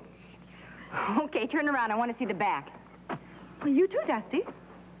girls. Okay, turn around. I want to see the back. Well, you too, Dusty.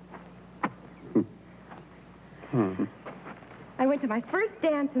 I went to my first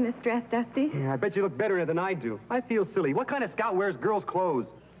dance in this dress, Dusty. Yeah, I bet you look better in it than I do. I feel silly. What kind of scout wears girls' clothes?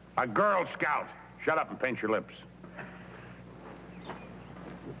 A Girl Scout. Shut up and paint your lips.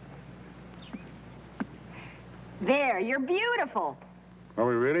 There, you're beautiful. Are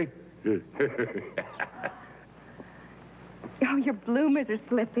we really? Oh, your bloomers are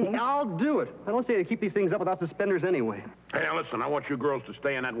slipping. I'll do it. I don't say to keep these things up without suspenders anyway. Hey, now listen, I want you girls to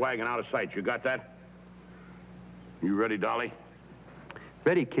stay in that wagon out of sight. You got that? You ready, Dolly?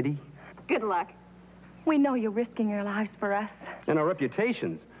 Ready, kitty. Good luck. We know you're risking your lives for us. And our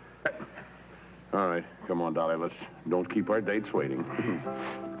reputations. All right, come on, Dolly. Let's don't keep our dates waiting.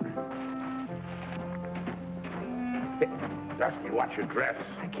 Hey, Dusty, watch your dress.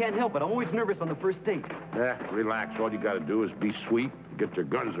 I can't help it. I'm always nervous on the first date. Yeah, relax. All you got to do is be sweet, get your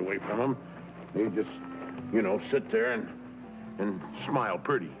guns away from them. You just, sit there and smile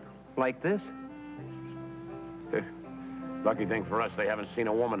pretty. Like this? Lucky thing for us, they haven't seen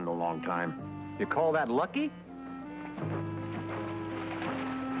a woman in a long time. You call that lucky?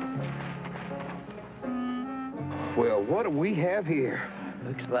 Well, what do we have here?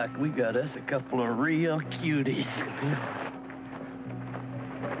 Looks like we got us a couple of real cuties.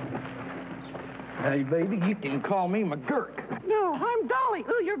 Hey, baby, you can call me McGurk. No, Oh, I'm Dolly.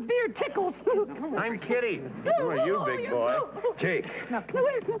 Oh, your beard tickles. I'm Kitty. Who are you, big boy? Jake.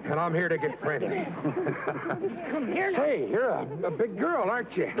 And I'm here to get friendly. Come here. Say, you're a big girl,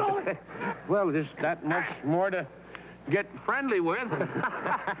 aren't you? Well, there's that much more to get friendly with.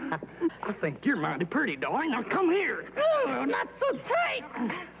 I think you're mighty pretty, Dolly. Now come here. Oh, not so tight.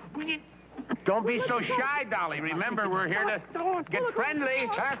 Don't be so shy, Dolly. Remember, we're here to get friendly.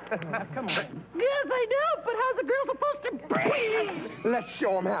 Come on. Yes, I do, but how's a girl supposed to breathe? Let's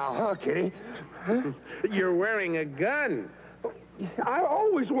show them how, huh, Kitty? You're wearing a gun. I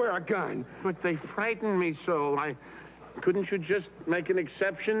always wear a gun. But they frighten me so. Couldn't you just make an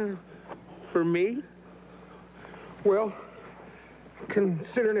exception for me? Well,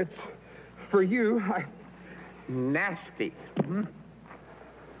 considering it's for you, Nasty.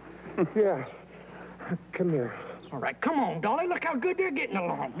 Yeah. Come here. All right, come on, Dolly. Look how good they're getting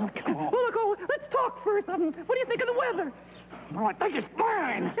along. Come on. Well, look, let's talk first. What do you think of the weather? Oh, I think it's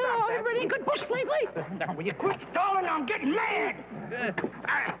fine. Oh, everybody in good books lately? Now, will you quit stalling? I'm getting mad.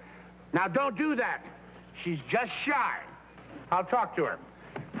 Now, don't do that. She's just shy. I'll talk to her.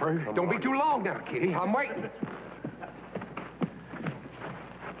 Don't be too long now, Kitty. I'm waiting.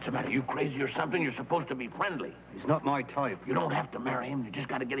 What's the matter? You crazy or something? You're supposed to be friendly. He's not my type. You don't have to marry him. You just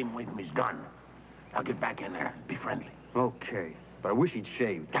got to get him away from his gun. I'll get back in there. Be friendly. Okay, but I wish he'd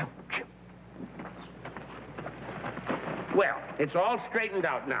shaved. Well, it's all straightened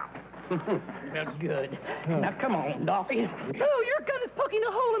out now. That's good. Now, come on, Dolly. Oh, your gun is poking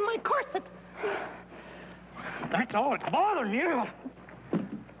a hole in my corset. That's all that's bothering you.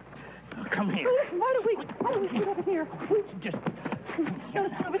 Come here. Why don't we get over here? Just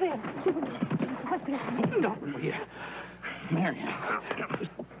over there. Don't you, Marion.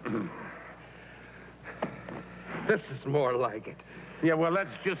 This is more like it. Yeah, well, let's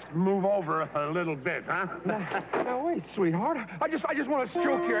just move over a little bit, huh? Now, wait, sweetheart. I just want to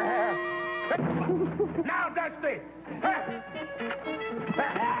stroke your hair. Now, Dusty!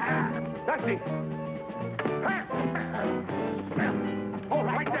 Dusty! Oh,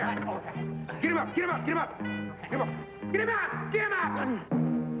 right there. Get him up, get him up, get him up. Get him up, get him up, get him up!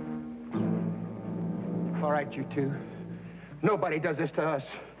 All right, you two. Nobody does this to us.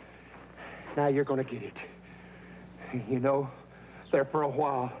 Now you're going to get it. You know, there for a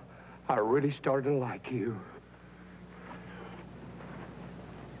while, I really started to like you.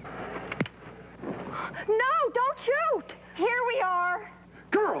 No, don't shoot. Here we are.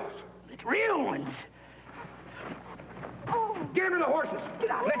 Girls! It's real ones. Oh. Get him to the horses.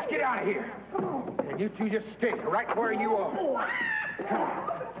 Let's get out of here. And you two just stay right where you are. Come on.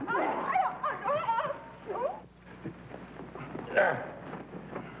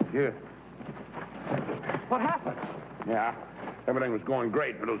 Yeah. What happened? Yeah, everything was going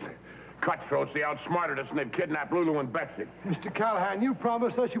great, but those cutthroats, they outsmarted us and they've kidnapped Lulu and Betsy. Mr. Callahan, you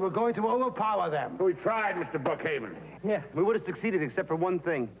promised us you were going to overpower them. We tried, Mr. Brookhaven. Yeah, we would have succeeded except for one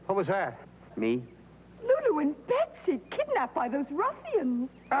thing. What was that? Me? Lulu and Betsy kidnapped by those ruffians.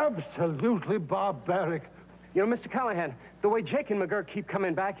 Absolutely barbaric. You know, Mr. Callahan, the way Jake and McGurk keep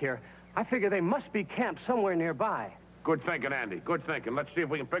coming back here, I figure they must be camped somewhere nearby. Good thinking, Andy. Good thinking. Let's see if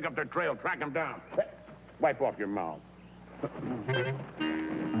we can pick up their trail, track them down. Wipe off your mouth.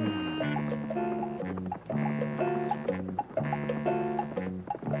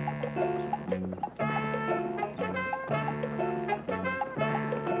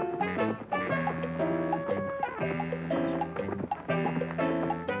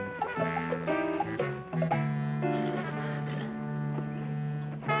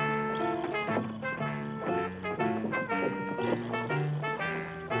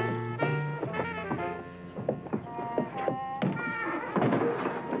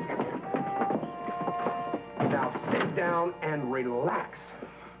 Down and relax.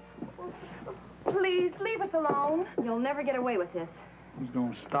 Please, leave us alone. You'll never get away with this. Who's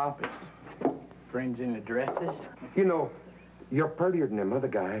gonna stop us? Friends in the dresses? You know, you're prettier than them other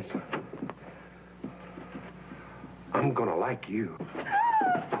guys. I'm gonna like you.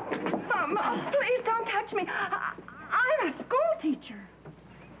 Mama, please don't touch me. I'm a school teacher.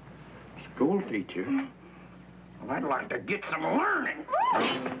 School teacher? Well, I'd like to get some learning.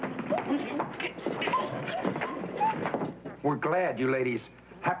 We're glad you ladies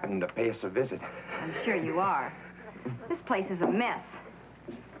happened to pay us a visit. I'm sure you are. This place is a mess.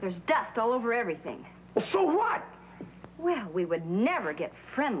 There's dust all over everything. Well, so what? Well, we would never get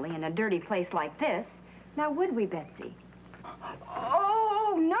friendly in a dirty place like this. Now, would we, Betsy?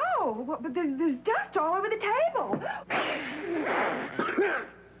 Oh, no. But there's dust all over the table.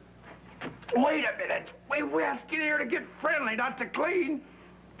 Wait a minute. We're asking here to get friendly, not to clean.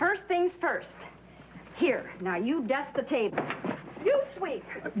 First things first. Here, now you dust the table.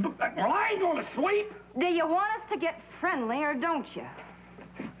 Well, I ain't gonna sweep. Do you want us to get friendly or don't you?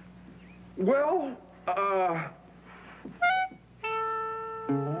 Well,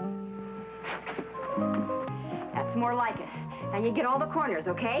 That's more like it. Now you get all the corners,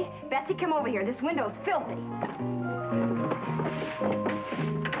 okay? Betsy, come over here. This window's filthy.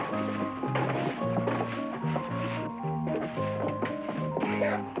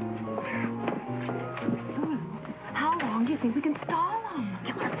 How long do you think we can stall them?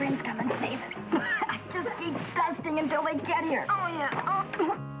 Till our friends come and save us. I just keep dusting until they get here. Oh, yeah. Keep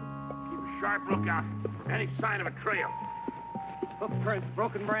a sharp lookout. Any sign of a trail. Footprints,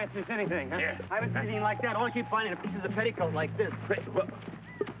 broken branches, anything, huh? Yeah. I haven't seen anything like that. All I keep finding are pieces of petticoat like this.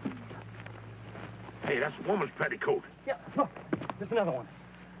 Hey, that's a woman's petticoat. Yeah, look, there's another one.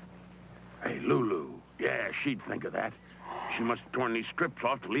 Hey, Lulu. Yeah, she'd think of that. She must have torn these strips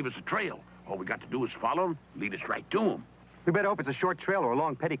off to leave us a trail. All we got to do is follow them, lead us right to them. We better hope it's a short trail or a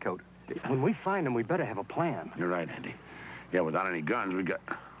long petticoat. When we find them, we better have a plan. You're right, Andy. Yeah, without any guns, we got...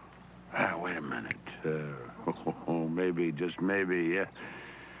 wait a minute. Maybe, just maybe, yeah.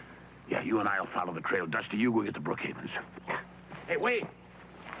 Yeah, you and I'll follow the trail. Dusty, you go get the Brookhavens. Hey, wait.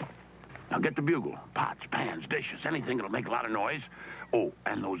 Now get the bugle. Pots, pans, dishes, anything that'll make a lot of noise. Oh,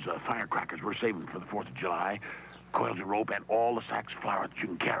 and those firecrackers we're saving for the 4th of July. Coils of rope and all the sacks of flour that you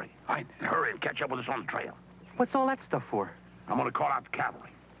can carry. All right, and hurry and catch up with us on the trail. What's all that stuff for? I'm going to call out the cavalry.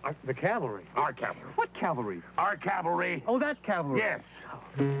 The cavalry? Our cavalry. What cavalry? Our cavalry. Oh, that cavalry. Yes.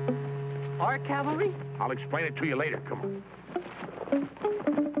 Our cavalry? I'll explain it to you later. Come on.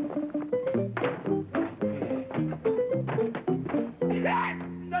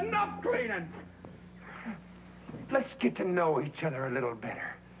 Enough cleaning. Let's get to know each other a little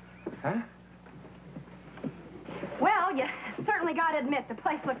better. Huh? Well, you certainly got to admit, the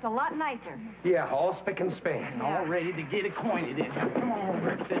place looks a lot nicer. Yeah, all spick and span. All ready to get acquainted. Come on over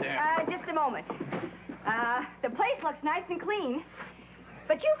and sit down. Just a moment. The place looks nice and clean,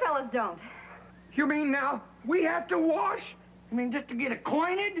 but you fellas don't. You mean now we have to wash? You mean just to get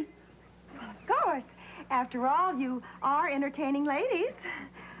acquainted? Of course. After all, you are entertaining ladies.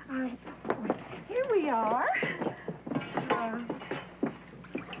 Here we are.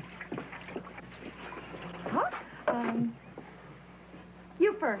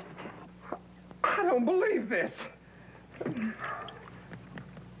 You first. I don't believe this.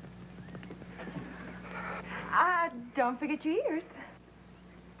 Don't forget your ears.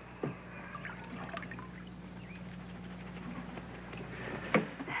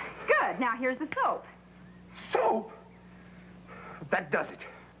 Good. Now, here's the soap. Soap? That does it.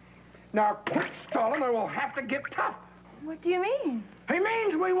 Now, quit stalling or we'll have to get tough. What do you mean? He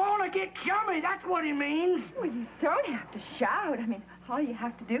means we want to get chummy. That's what he means. Well, you don't have to shout. I mean, all you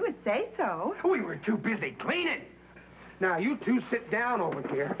have to do is say so. We were too busy cleaning. Now, you two sit down over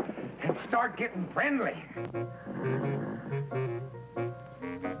here and start getting friendly.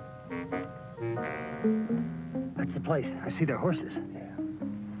 That's the place. I see their horses.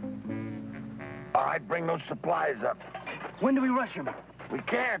 All right, bring those supplies up. When do we rush them? We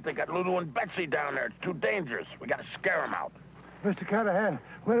can't. They got Lulu and Betsy down there. It's too dangerous. We got to scare them out. Mr. Callahan,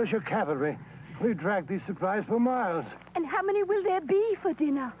 where is your cavalry? We dragged these supplies for miles. And how many will there be for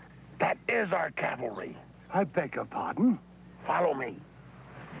dinner? That is our cavalry. I beg your pardon? Follow me.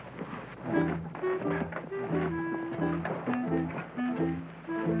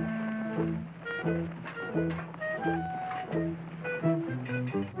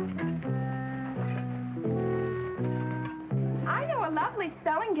 I know a lovely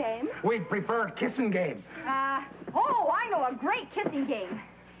spelling game. We'd prefer kissing games. I know a great kissing game.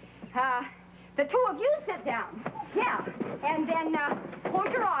 The two of you sit down. Yeah. And then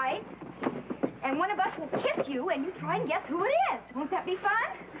close your eyes. And one of us will kiss you, and you try and guess who it is. Won't that be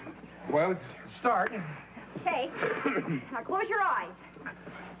fun? Well, let's start. Okay. Now close your eyes.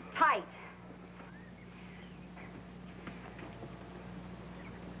 Tight.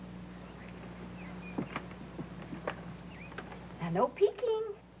 Now no peeking.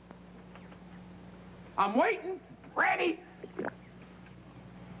 I'm waiting. Ready?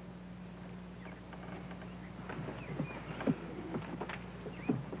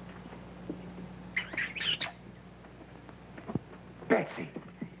 Betsy.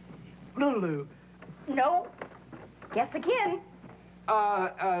 Lulu. No. Guess again.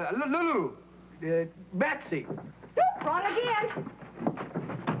 Lulu. Betsy. Nope, wrong again.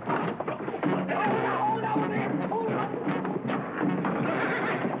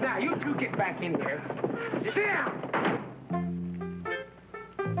 Now, you two get back in here. Sit down.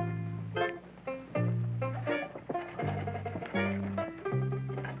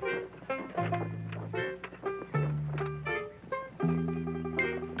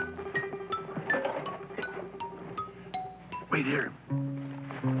 Wait here.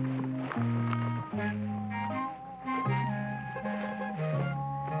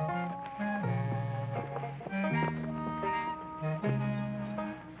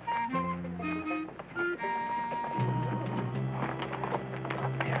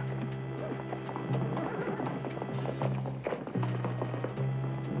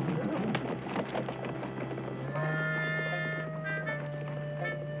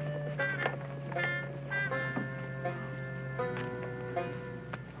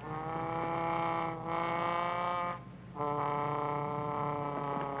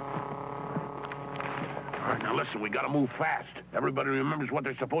 Now listen, we gotta move fast. Everybody remembers what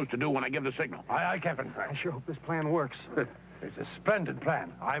they're supposed to do when I give the signal. Aye, aye, Captain. I sure hope this plan works. It's a splendid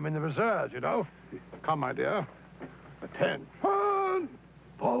plan. I'm in the reserves, you know. Come, my dear. 10.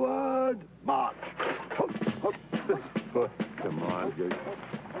 Forward, march. Come on, Jake.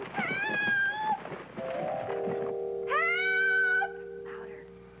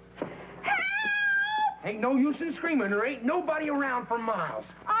 Ain't no use in screaming. There ain't nobody around for miles.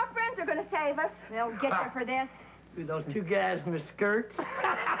 Our friends are going to save us. They'll get you for this. Those two guys in the skirts. Hey,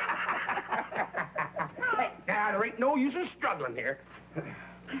 now, there ain't no use in struggling here.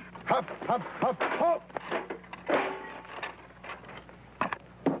 Huff, huff, huff, huff.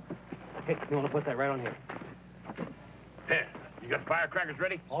 Hey, you want to put that right on here? Here, you got firecrackers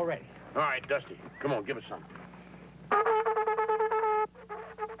ready? All ready. All right, Dusty. Come on, give us some.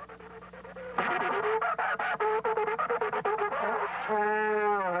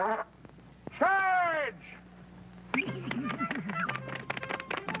 Charge!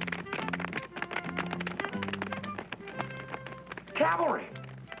 Cavalry!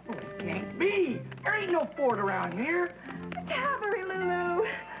 Oh, it can't be. There ain't no fort around here. Cavalry, Lulu.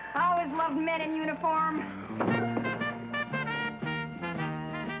 I always loved men in uniform.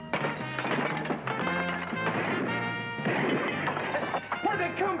 Where'd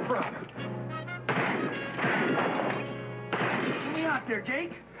they come from? Get me out there,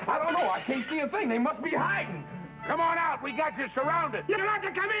 Jake. I don't know. I can't see a thing. They must be hiding. Come on out. We got you surrounded. You'll have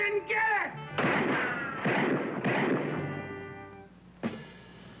to come in and get us!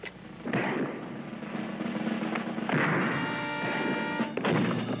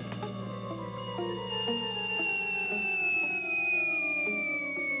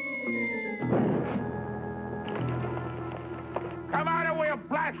 Come out or we'll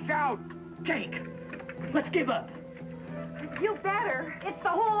blast out. Jake, let's give up. You better. It's the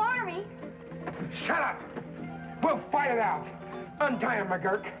whole army. Shut up. We'll fight it out. Untie him,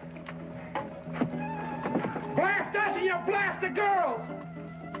 McGurk. Blast us and you'll blast the girls!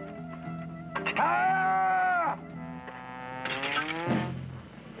 Ah!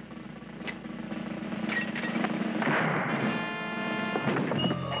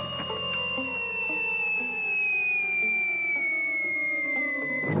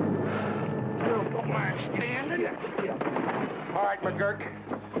 All right, McGurk.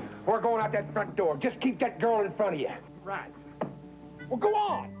 We're going out that front door. Just keep that girl in front of you. Right. Well, go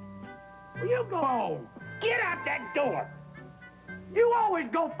on. Well, you go. Oh, get out that door. You always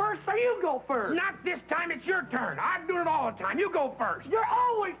go first, so you go first. Not this time. It's your turn. I'm doing it all the time. You go first. You're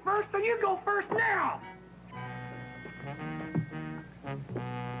always first, so you go first now.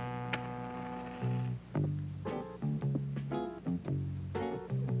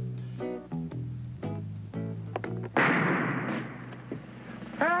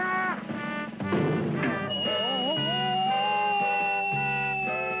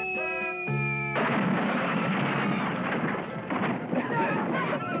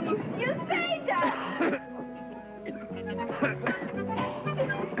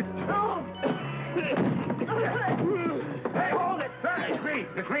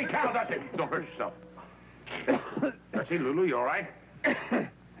 Don't hurt yourself. Dusty, Lulu, you all right?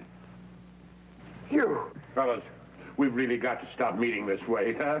 You. Fellas, we've really got to stop meeting this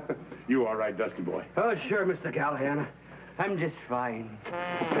way, huh? You all right, Dusty boy? Oh, sure, Mr. Callahan. I'm just fine.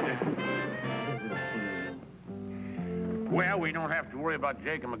 Well, we don't have to worry about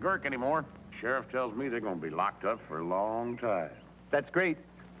Jake and McGurk anymore. Sheriff tells me they're going to be locked up for a long time. That's great.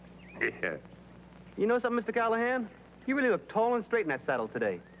 Yeah. You know something, Mr. Callahan? You really look tall and straight in that saddle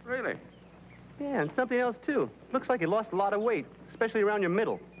today. Really? Yeah, and something else, too. Looks like you lost a lot of weight, especially around your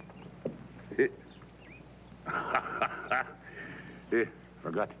middle.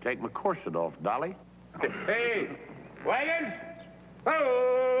 Forgot to take my corset off, Dolly. Hey, wagons!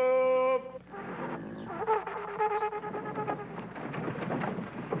 Oh!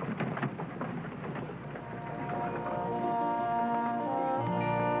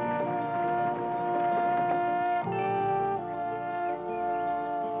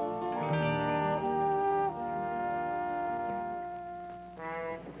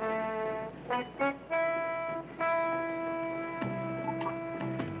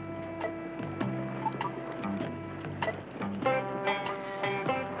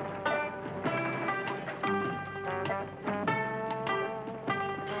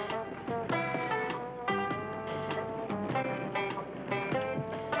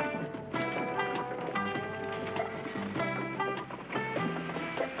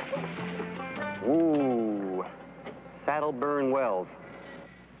 Saddleburn Wells.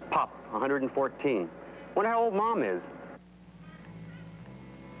 Pop, 114. Wonder how old Mom is.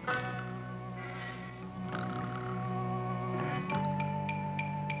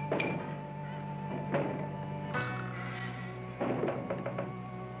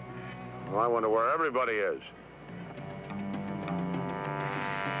 Well, I wonder where everybody is.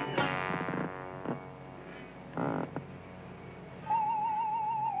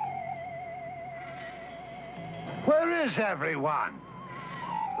 Where is everyone?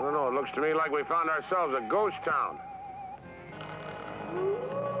 I don't know. It looks to me like we found ourselves a ghost town.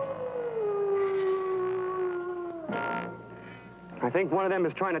 I think one of them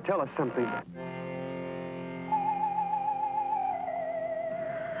is trying to tell us something. A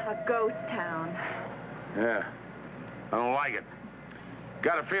ghost town. Yeah. I don't like it.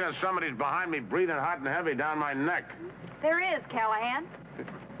 Got a feeling somebody's behind me breathing hot and heavy down my neck. There is, Callahan.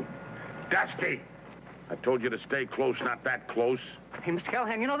 Dusty! I told you to stay close, not that close. Hey, Mr.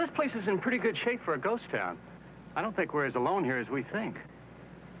 Callahan, you know, this place is in pretty good shape for a ghost town. I don't think we're as alone here as we think.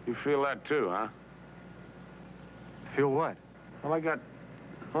 You feel that too, huh? Feel what? Well,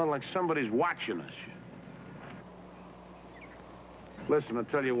 like somebody's watching us. Listen, I'll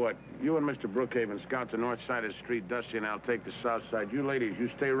tell you what. You and Mr. Brookhaven scout the north side of the street. Dusty and I'll take the south side. You ladies, you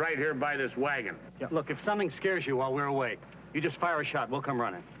stay right here by this wagon. Yeah, look, if something scares you while we're away, you just fire a shot. We'll come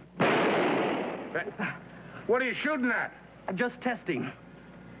running. Hey, what are you shooting at? I'm just testing.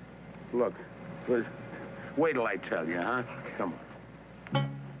 Look, wait till I tell you, huh? Come on.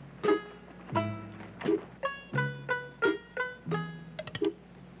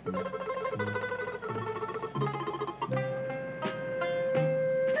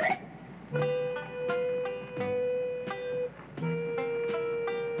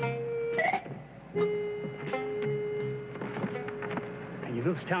 You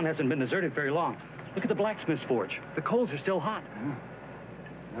know, this town hasn't been deserted very long. Look at the blacksmith's forge. The coals are still hot.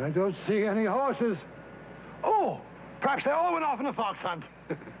 I don't see any horses. Oh, perhaps they all went off in a fox hunt.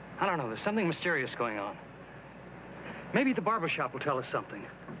 I don't know. There's something mysterious going on. Maybe the barber shop will tell us something.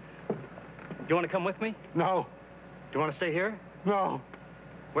 You want to come with me? No. Do you want to stay here? No.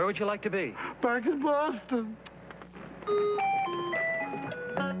 Where would you like to be? Back in Boston.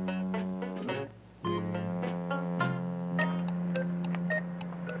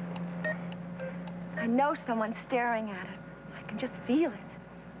 I know someone's staring at us. I can just feel it.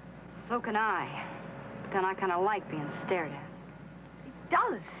 So can I. But then I kind of like being stared at. It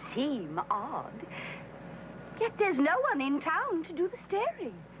does seem odd. Yet there's no one in town to do the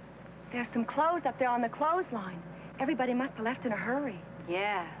staring. There's some clothes up there on the clothesline. Everybody must have left in a hurry.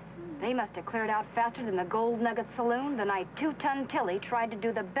 Yeah. They must have cleared out faster than the Gold Nugget Saloon the night 2-Ton Tilly tried to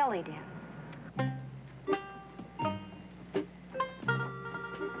do the belly dance.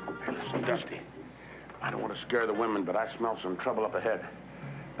 Hey, listen, Dusty. I don't want to scare the women, but I smell some trouble up ahead.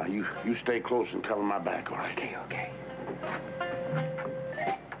 Now, you stay close and cover my back, all right? Okay.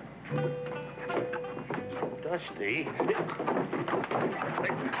 Dusty.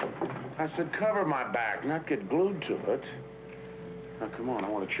 I said cover my back, not get glued to it. Now, come on, I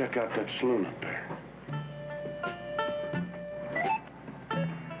want to check out that saloon up there.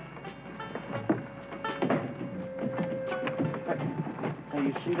 Hey,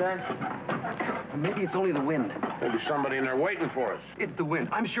 you see that? Maybe it's only the wind. Maybe somebody in there waiting for us. It's the wind.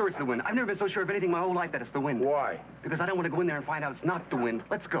 I'm sure it's the wind. I've never been so sure of anything my whole life that it's the wind. Why? Because I don't want to go in there and find out it's not the wind.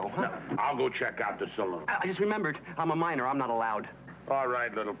 Let's go, huh? No, I'll go check out the saloon. I just remembered, I'm a minor. I'm not allowed. All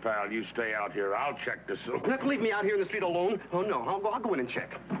right, little pal, you stay out here. I'll check the saloon. You're not going to leave me out here in the street alone? Oh, no. I'll go in and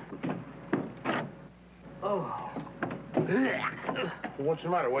check. Oh. What's the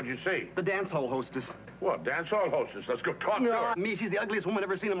matter? What'd you see? The dance hall hostess. What, dance hall hostess? Let's go talk to her. Me, she's the ugliest woman I've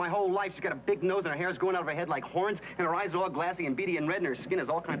ever seen in my whole life. She's got a big nose and her hair's going out of her head like horns, and her eyes are all glassy and beady and red, and her skin is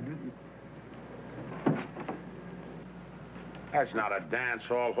all kind of... That's not a dance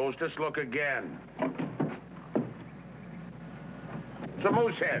hall hostess. Look again. It's a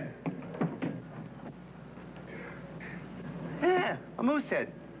moose head. Yeah, a moose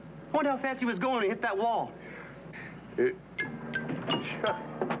head. I wonder how fast he was going when he hit that wall.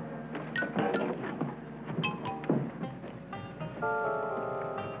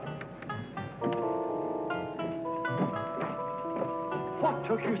 What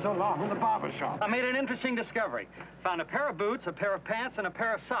took you so long in the barber shop? I made an interesting discovery. Found a pair of boots, a pair of pants, and a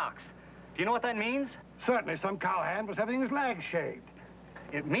pair of socks. Do you know what that means? Certainly some cowhand was having his legs shaved.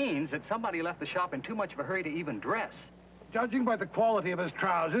 It means that somebody left the shop in too much of a hurry to even dress. Judging by the quality of his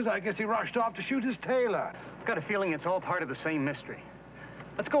trousers, I guess he rushed off to shoot his tailor. I've got a feeling it's all part of the same mystery.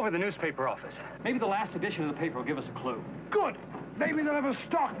 Let's go over to the newspaper office. Maybe the last edition of the paper will give us a clue. Good. Maybe they'll have a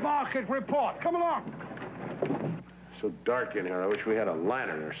stock market report. Come along. So dark in here. I wish we had a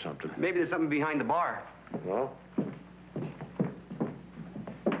lantern or something. Maybe there's something behind the bar. Well?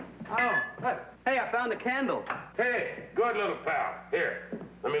 Oh, look. Hey, I found a candle. Hey, good little pal. Here,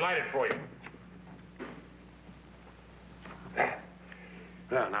 let me light it for you.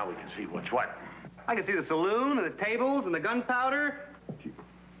 Well, now we can see what's what. I can see the saloon and the tables and the gunpowder.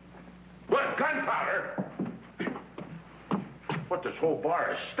 What, gunpowder? What, this whole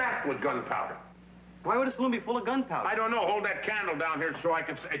bar is stacked with gunpowder. Why would a saloon be full of gunpowder? I don't know. Hold that candle down here so I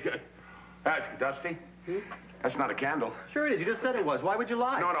can say... Dusty? That's not a candle. Sure it is. You just said it was. Why would you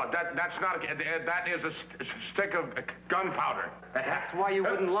lie? No, that's not a... That is a stick of gunpowder. That's why you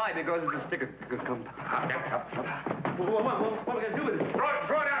wouldn't lie, because it's a stick of gunpowder. What am I going to do with it? Throw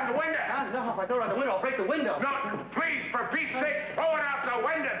it out the window. No, if I throw it out the window, I'll break the window. No, please, for Pete's sake, throw it out the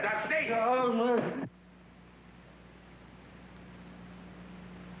window, Dusty.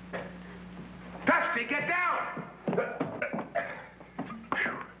 Dusty, get down!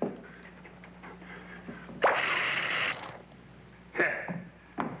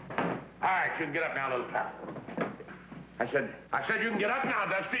 All right, you can get up now, little pal. I said you can get up now,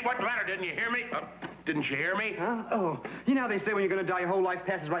 Dusty. What's the matter? Didn't you hear me? Didn't you hear me? Huh? Oh, you know how they say when you're going to die, your whole life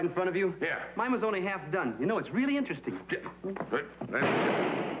passes right in front of you? Yeah. Mine was only half done. You know, it's really interesting.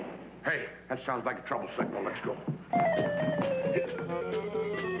 Hey, that sounds like a trouble signal. Let's go.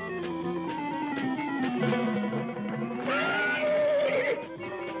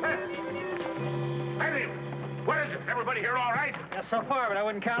 Hey, what is it? Everybody here all right? Yeah, so far, but I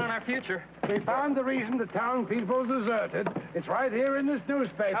wouldn't count on our future. We found the reason the town people deserted. It's right here in this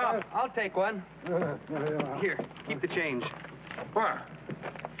newspaper. Oh, I'll take one. Here, keep the change. What?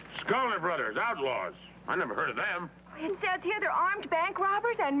 Scully Brothers, outlaws. I never heard of them. It says here they're armed bank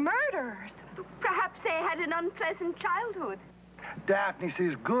robbers and murderers. Perhaps they had an unpleasant childhood. Daphne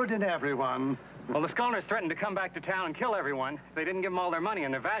sees good in everyone. Well, the Scullners threatened to come back to town and kill everyone if they didn't give them all their money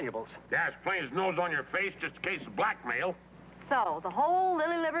and their valuables. Yeah, it's plain as nose on your face, just in case of blackmail. So, the whole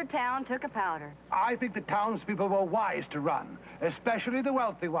lily-livered town took a powder. I think the townspeople were wise to run, especially the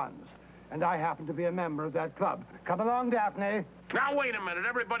wealthy ones. And I happen to be a member of that club. Come along, Daphne. Now, wait a minute.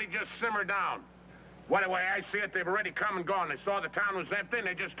 Everybody just simmer down. Well, the way I see it, they've already come and gone. They saw the town was empty, and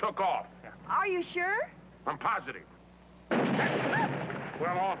they just took off. Are you sure? I'm positive.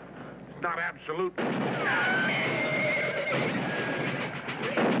 Well, it's not absolute. No,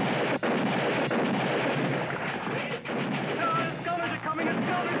 the Scullners are coming! The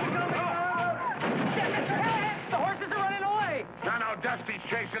Scullners are coming! The horses are running away! No, Dusty's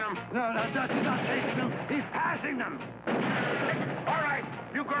chasing them. No, Dusty's not chasing them. He's passing them. All right,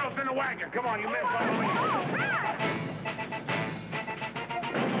 you girls in the wagon. Come on, you men follow me.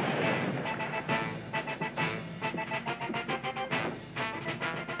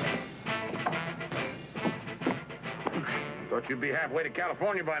 Thought you'd be halfway to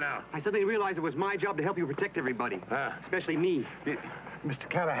California by now. I suddenly realized it was my job to help you protect everybody, especially me. Mr.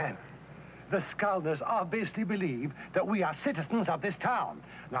 Callahan, the Scullners obviously believe that we are citizens of this town.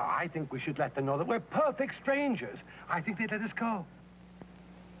 Now, I think we should let them know that we're perfect strangers. I think they'd let us go.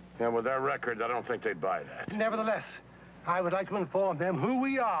 Yeah, with their records, I don't think they'd buy that. Nevertheless, I would like to inform them who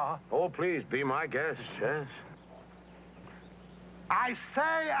we are. Oh, please, be my guest, yes. I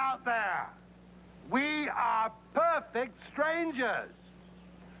say out there, we are perfect strangers.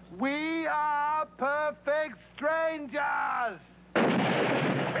 We are perfect strangers.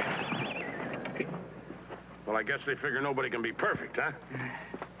 Well, I guess they figure nobody can be perfect, huh?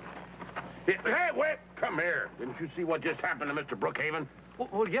 Hey, wait! Come here. Didn't you see what just happened to Mr. Brookhaven?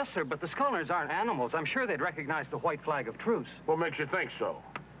 Well, yes, sir, but the Scullners aren't animals. I'm sure they'd recognize the white flag of truce. What makes you think so?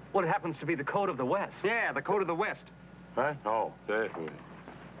 Well, it happens to be the code of the West. Yeah, the code of the West. Huh? Oh,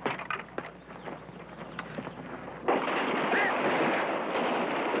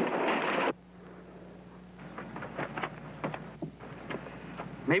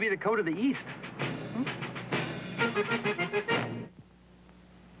 Maybe the code of the East.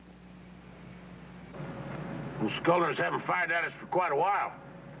 The Scullners haven't fired at us for quite a while.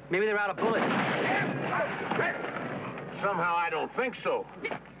 Maybe they're out of bullets. Somehow I don't think so.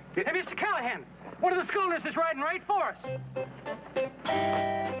 Hey, Mr. Callahan, one of the Scullners is riding right for us.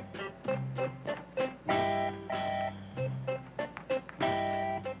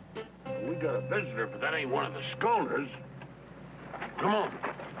 We got a visitor, but that ain't one of the Scullners. Come on.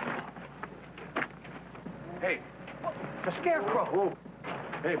 Hey. It's a scarecrow. Oh.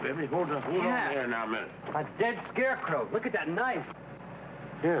 Hey, baby, hold on there now a minute. A dead scarecrow. Look at that knife.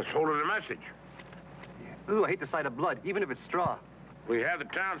 Yeah, it's holding a message. Ooh, I hate the sight of blood, even if it's straw. We have the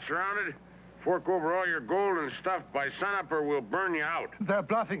town surrounded. Fork over all your gold and stuff by sunup or we'll burn you out. They're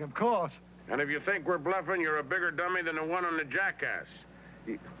bluffing, of course. And if you think we're bluffing, you're a bigger dummy than the one on the jackass.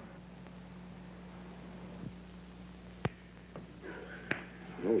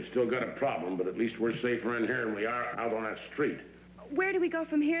 Well, we still got a problem, but at least we're safer in here than we are out on that street. Where do we go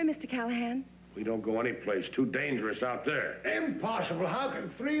from here, Mr. Callahan? We don't go any place. Too dangerous out there. Impossible. How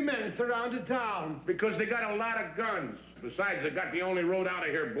can 3 men surround a town? Because they got a lot of guns. Besides, they got the only road out of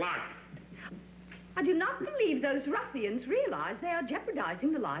here blocked. I do not believe those ruffians realize they are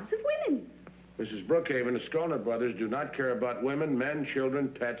jeopardizing the lives of women. Mrs. Brookhaven, the Skolner brothers do not care about women, men, children,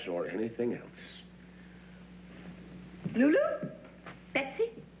 pets, or anything else. Lulu?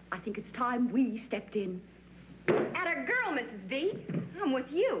 Betsy? I think it's time we stepped in. Atta girl, Mrs. B. I'm with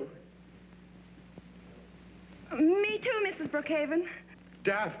you. Me too, Mrs. Brookhaven.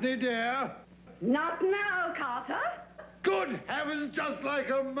 Daphne, dear. Not now, Carter. Good heavens, just like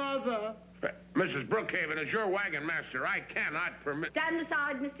a mother. Mrs. Brookhaven, as your wagon master, I cannot permit... Stand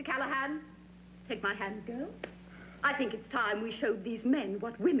aside, Mr. Callahan. Take my hand, girl. I think it's time we showed these men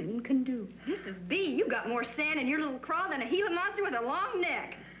what women can do. Mrs. B, you got more sand in your little craw than a Gila monster with a long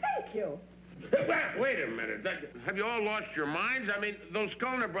neck. Thank you. Wait a minute. Have you all lost your minds? I mean, those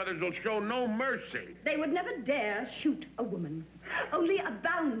Skolner brothers will show no mercy. They would never dare shoot a woman. Only a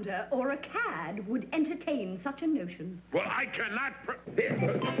bounder or a cad would entertain such a notion. Well, I cannot...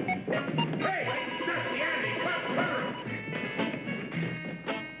 Hey! Dusty, Andy, come!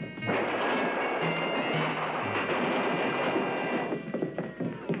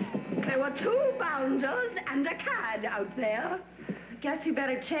 There were 2 bounders and a cad out there. Guess you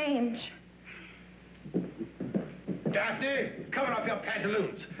better change. Daphne, cover up your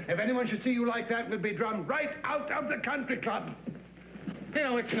pantaloons. If anyone should see you like that, we'll be drummed right out of the country club. You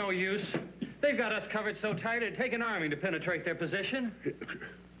know, it's no use. They've got us covered so tight it'd take an army to penetrate their position.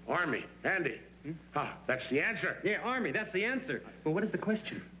 Army, Andy. Ah, that's the answer. Yeah, army, that's the answer. Well, what is the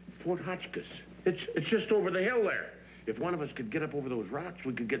question? Fort Hotchkiss. It's just over the hill there. If one of us could get up over those rocks,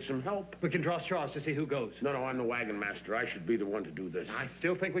 we could get some help. We can draw straws to see who goes. No, I'm the wagon master. I should be the one to do this. I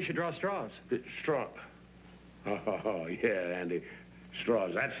still think we should draw straws. Straw. Oh, yeah, Andy.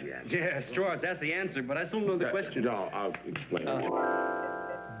 Straws, that's the answer. Yeah, straws, that's the answer, but I still don't know the question. No, I'll explain.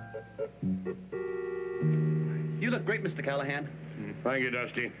 You look great, Mr. Callahan. Thank you,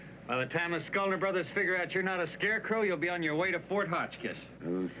 Dusty. By the time the Skolner brothers figure out you're not a scarecrow, you'll be on your way to Fort Hotchkiss.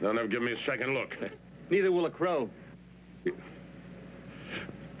 They'll never give me a second look. Neither will a crow.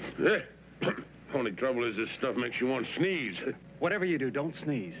 Only trouble is this stuff makes you want to sneeze. Whatever you do, don't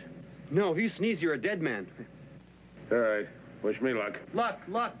sneeze. No, if you sneeze, you're a dead man. All right. Wish me luck.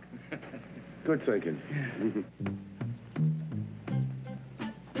 Luck. Good thinking.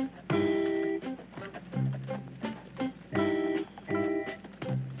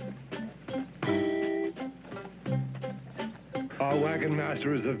 Our wagon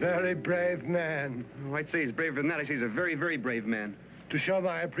master is a very brave man. Oh, I'd say he's braver than that. I say he's a very, very brave man. To show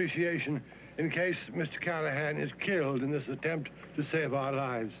my appreciation, in case Mr. Callahan is killed in this attempt to save our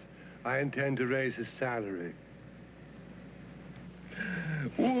lives, I intend to raise his salary.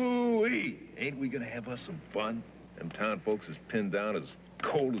 Woo-wee! Ain't we gonna have us some fun? Them town folks is pinned down as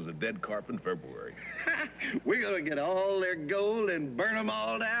cold as a dead carp in February. We're gonna get all their gold and burn them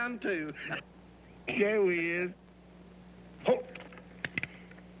all down, too. Yeah, we is. Halt!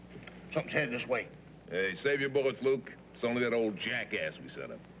 Something's headed this way. Hey, save your bullets, Luke. It's only that old jackass we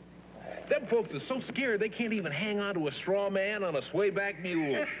set up. Them folks are so scared they can't even hang on to a straw man on a swayback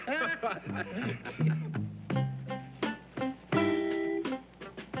mule. What's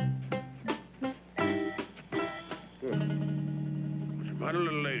the matter,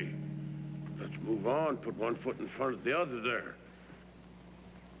 little lady? Let's move on. Put one foot in front of the other there.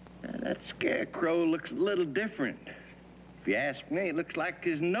 That scarecrow looks a little different. If you ask me, it looks like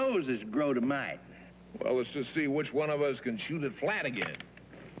his nose has grown a mite. Well, let's just see which one of us can shoot it flat again.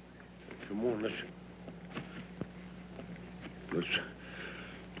 Come on, let's...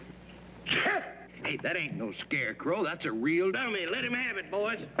 Hey, that ain't no scarecrow. That's a real dummy. Let him have it,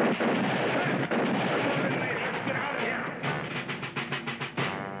 boys. Let's get out of here.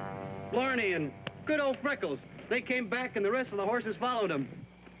 Blarney and good old Freckles. They came back and the rest of the horses followed them.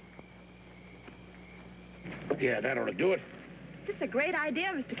 Yeah, that ought to do it. This is a great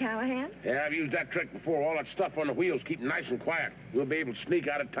idea, Mr. Callahan. Yeah, I've used that trick before. All that stuff on the wheels, keep nice and quiet. We'll be able to sneak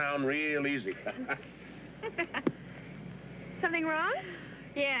out of town real easy. Something wrong?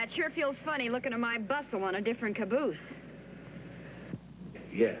 Yeah, it sure feels funny looking at my bustle on a different caboose.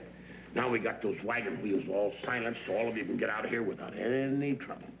 Yeah. Now we got those wagon wheels all silenced so all of you can get out of here without any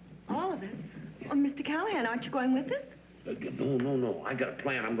trouble. All of us? Oh, Mr. Callahan, aren't you going with us? No. I got a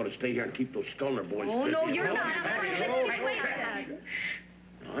plan. I'm going to stay here and keep those Skolner boys busy. Oh, no, you're not. I'm going to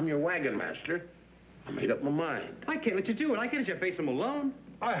Hey, I'm your wagon master. I made up my mind. I can't let you do it. I can't let you face him alone.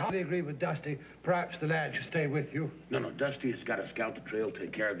 I hardly agree with Dusty. Perhaps the lad should stay with you. No, Dusty has got to scout the trail,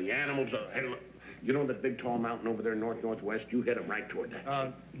 take care of the animals. Hey, look, you know that big tall mountain over there, north-northwest? You head him right toward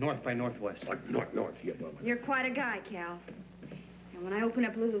that. North by northwest. North, yeah, well. You're quite a guy, Cal. And when I open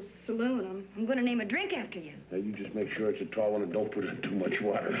up a little saloon, I'm going to name a drink after you. Now, you just make sure it's a tall one and don't put in too much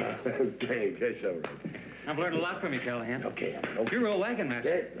water, huh? Okay, that's all right. I've learned a lot from you, Callahan. Okay. You're a wagon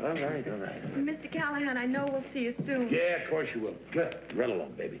master. Yeah, all right. Mr. Callahan, I know we'll see you soon. Yeah, of course you will. Good. Run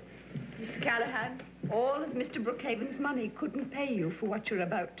along, baby. Mr. Callahan, all of Mr. Brookhaven's money couldn't pay you for what you're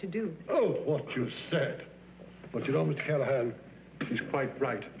about to do. Oh, what you said. But you know, Mr. Callahan, he's quite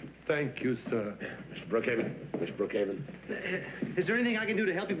right. Thank you, sir. Mr. Brookhaven. Is there anything I can do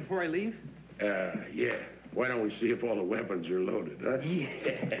to help you before I leave? Yeah. Why don't we see if all the weapons are loaded, huh?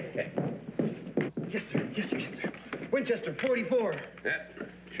 Yeah. Yes, sir. Winchester, 44. Yeah,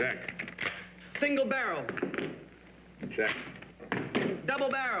 check. Single barrel. Check. Double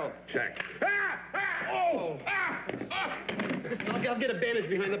barrel. Check. Oh! Listen, I'll get a bandage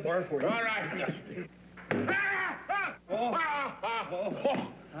behind the bar for you. All right.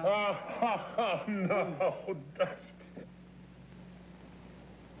 No, Dusty.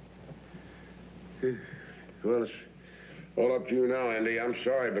 Well, it's all up to you now, Andy. I'm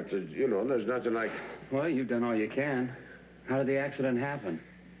sorry, but, there's nothing like... Well, you've done all you can. How did the accident happen?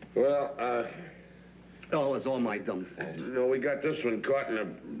 Well, Oh, it's all my dumb fault. No, we got this one caught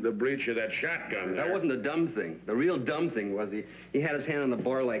in the breech of that shotgun there. That wasn't the dumb thing. The real dumb thing was he had his hand on the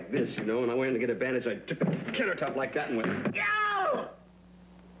bar like this, and I went in to get a bandage. I took a killer top like that and went, yow!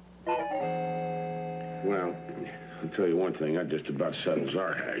 Well, I'll tell you one thing. That just about settles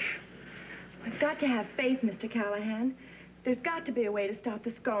our hash. We've got to have faith, Mr. Callahan. There's got to be a way to stop the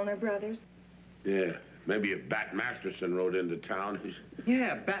Skolner brothers. Yeah. Maybe if Bat Masterson rode into town,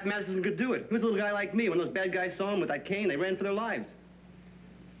 Yeah, Bat Masterson could do it. He was a little guy like me. When those bad guys saw him with that cane, they ran for their lives.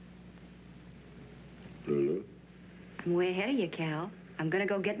 Lulu? I'm way ahead of you, Cal. I'm going to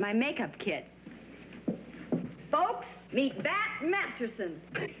go get my makeup kit. Folks, meet Bat Masterson.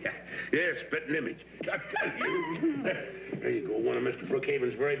 Yeah, spitting image. There you go, one of Mr.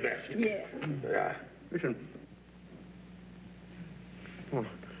 Brookhaven's very best. Yeah. Listen.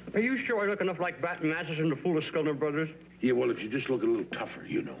 Are you sure I look enough like Bat Masterson to fool the Skolner brothers? Yeah, well, if you just look a little tougher,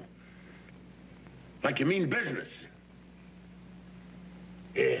 Like you mean business.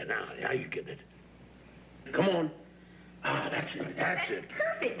 Yeah, now you get it. Come on. Ah, that's it.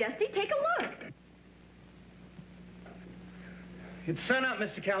 Perfect, Dusty. Take a look. It's sun up,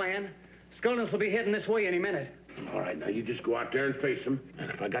 Mr. Callahan. Skolners will be heading this way any minute. All right, now you just go out there and face them. And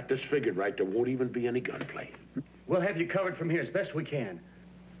if I got this figured right, there won't even be any gunplay. We'll have you covered from here as best we can.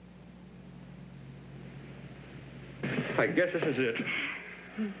 I guess this is it.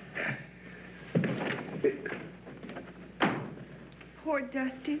 Poor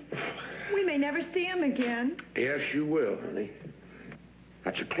Dusty. We may never see him again. Yes, you will, honey.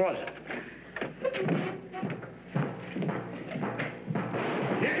 That's a closet.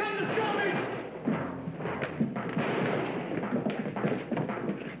 Here come the Skolners!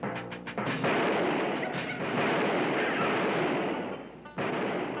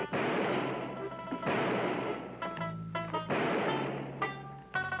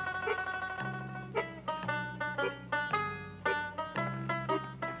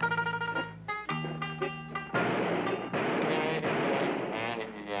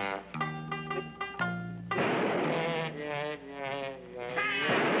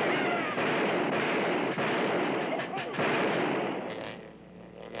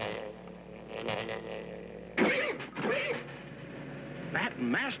 Bat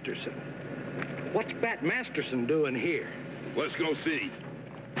Masterson? What's Bat Masterson doing here? Let's go see.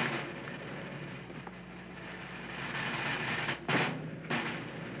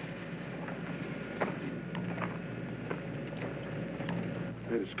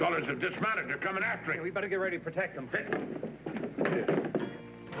 The scholars have dismounted. They're coming after him. We better get ready to protect them.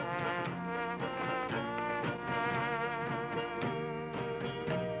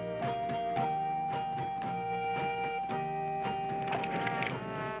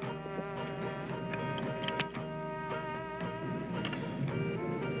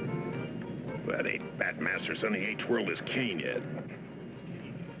 That ain't Bat Masterson. He ain't twirled his cane yet.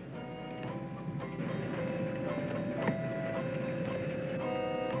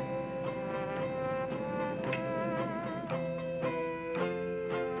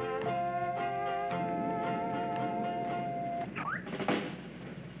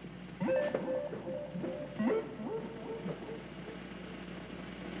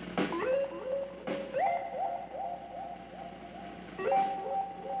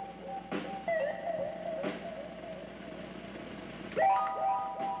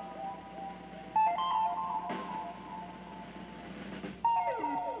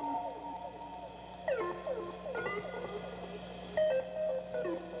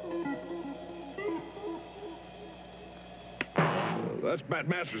 that's Bat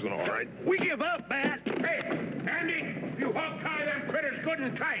Masterson, all right. We give up, Bat. Hey, Andy, you hog-tie them critters good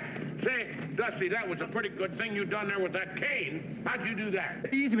and tight. Say, Dusty, that was a pretty good thing you done there with that cane. How'd you do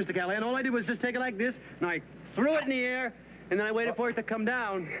that? Easy, Mr. Callahan. All I did was just take it like this, and I threw it in the air, and then I waited for it to come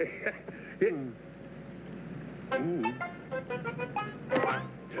down. Good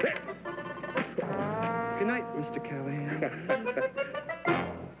night, Mr. Callahan.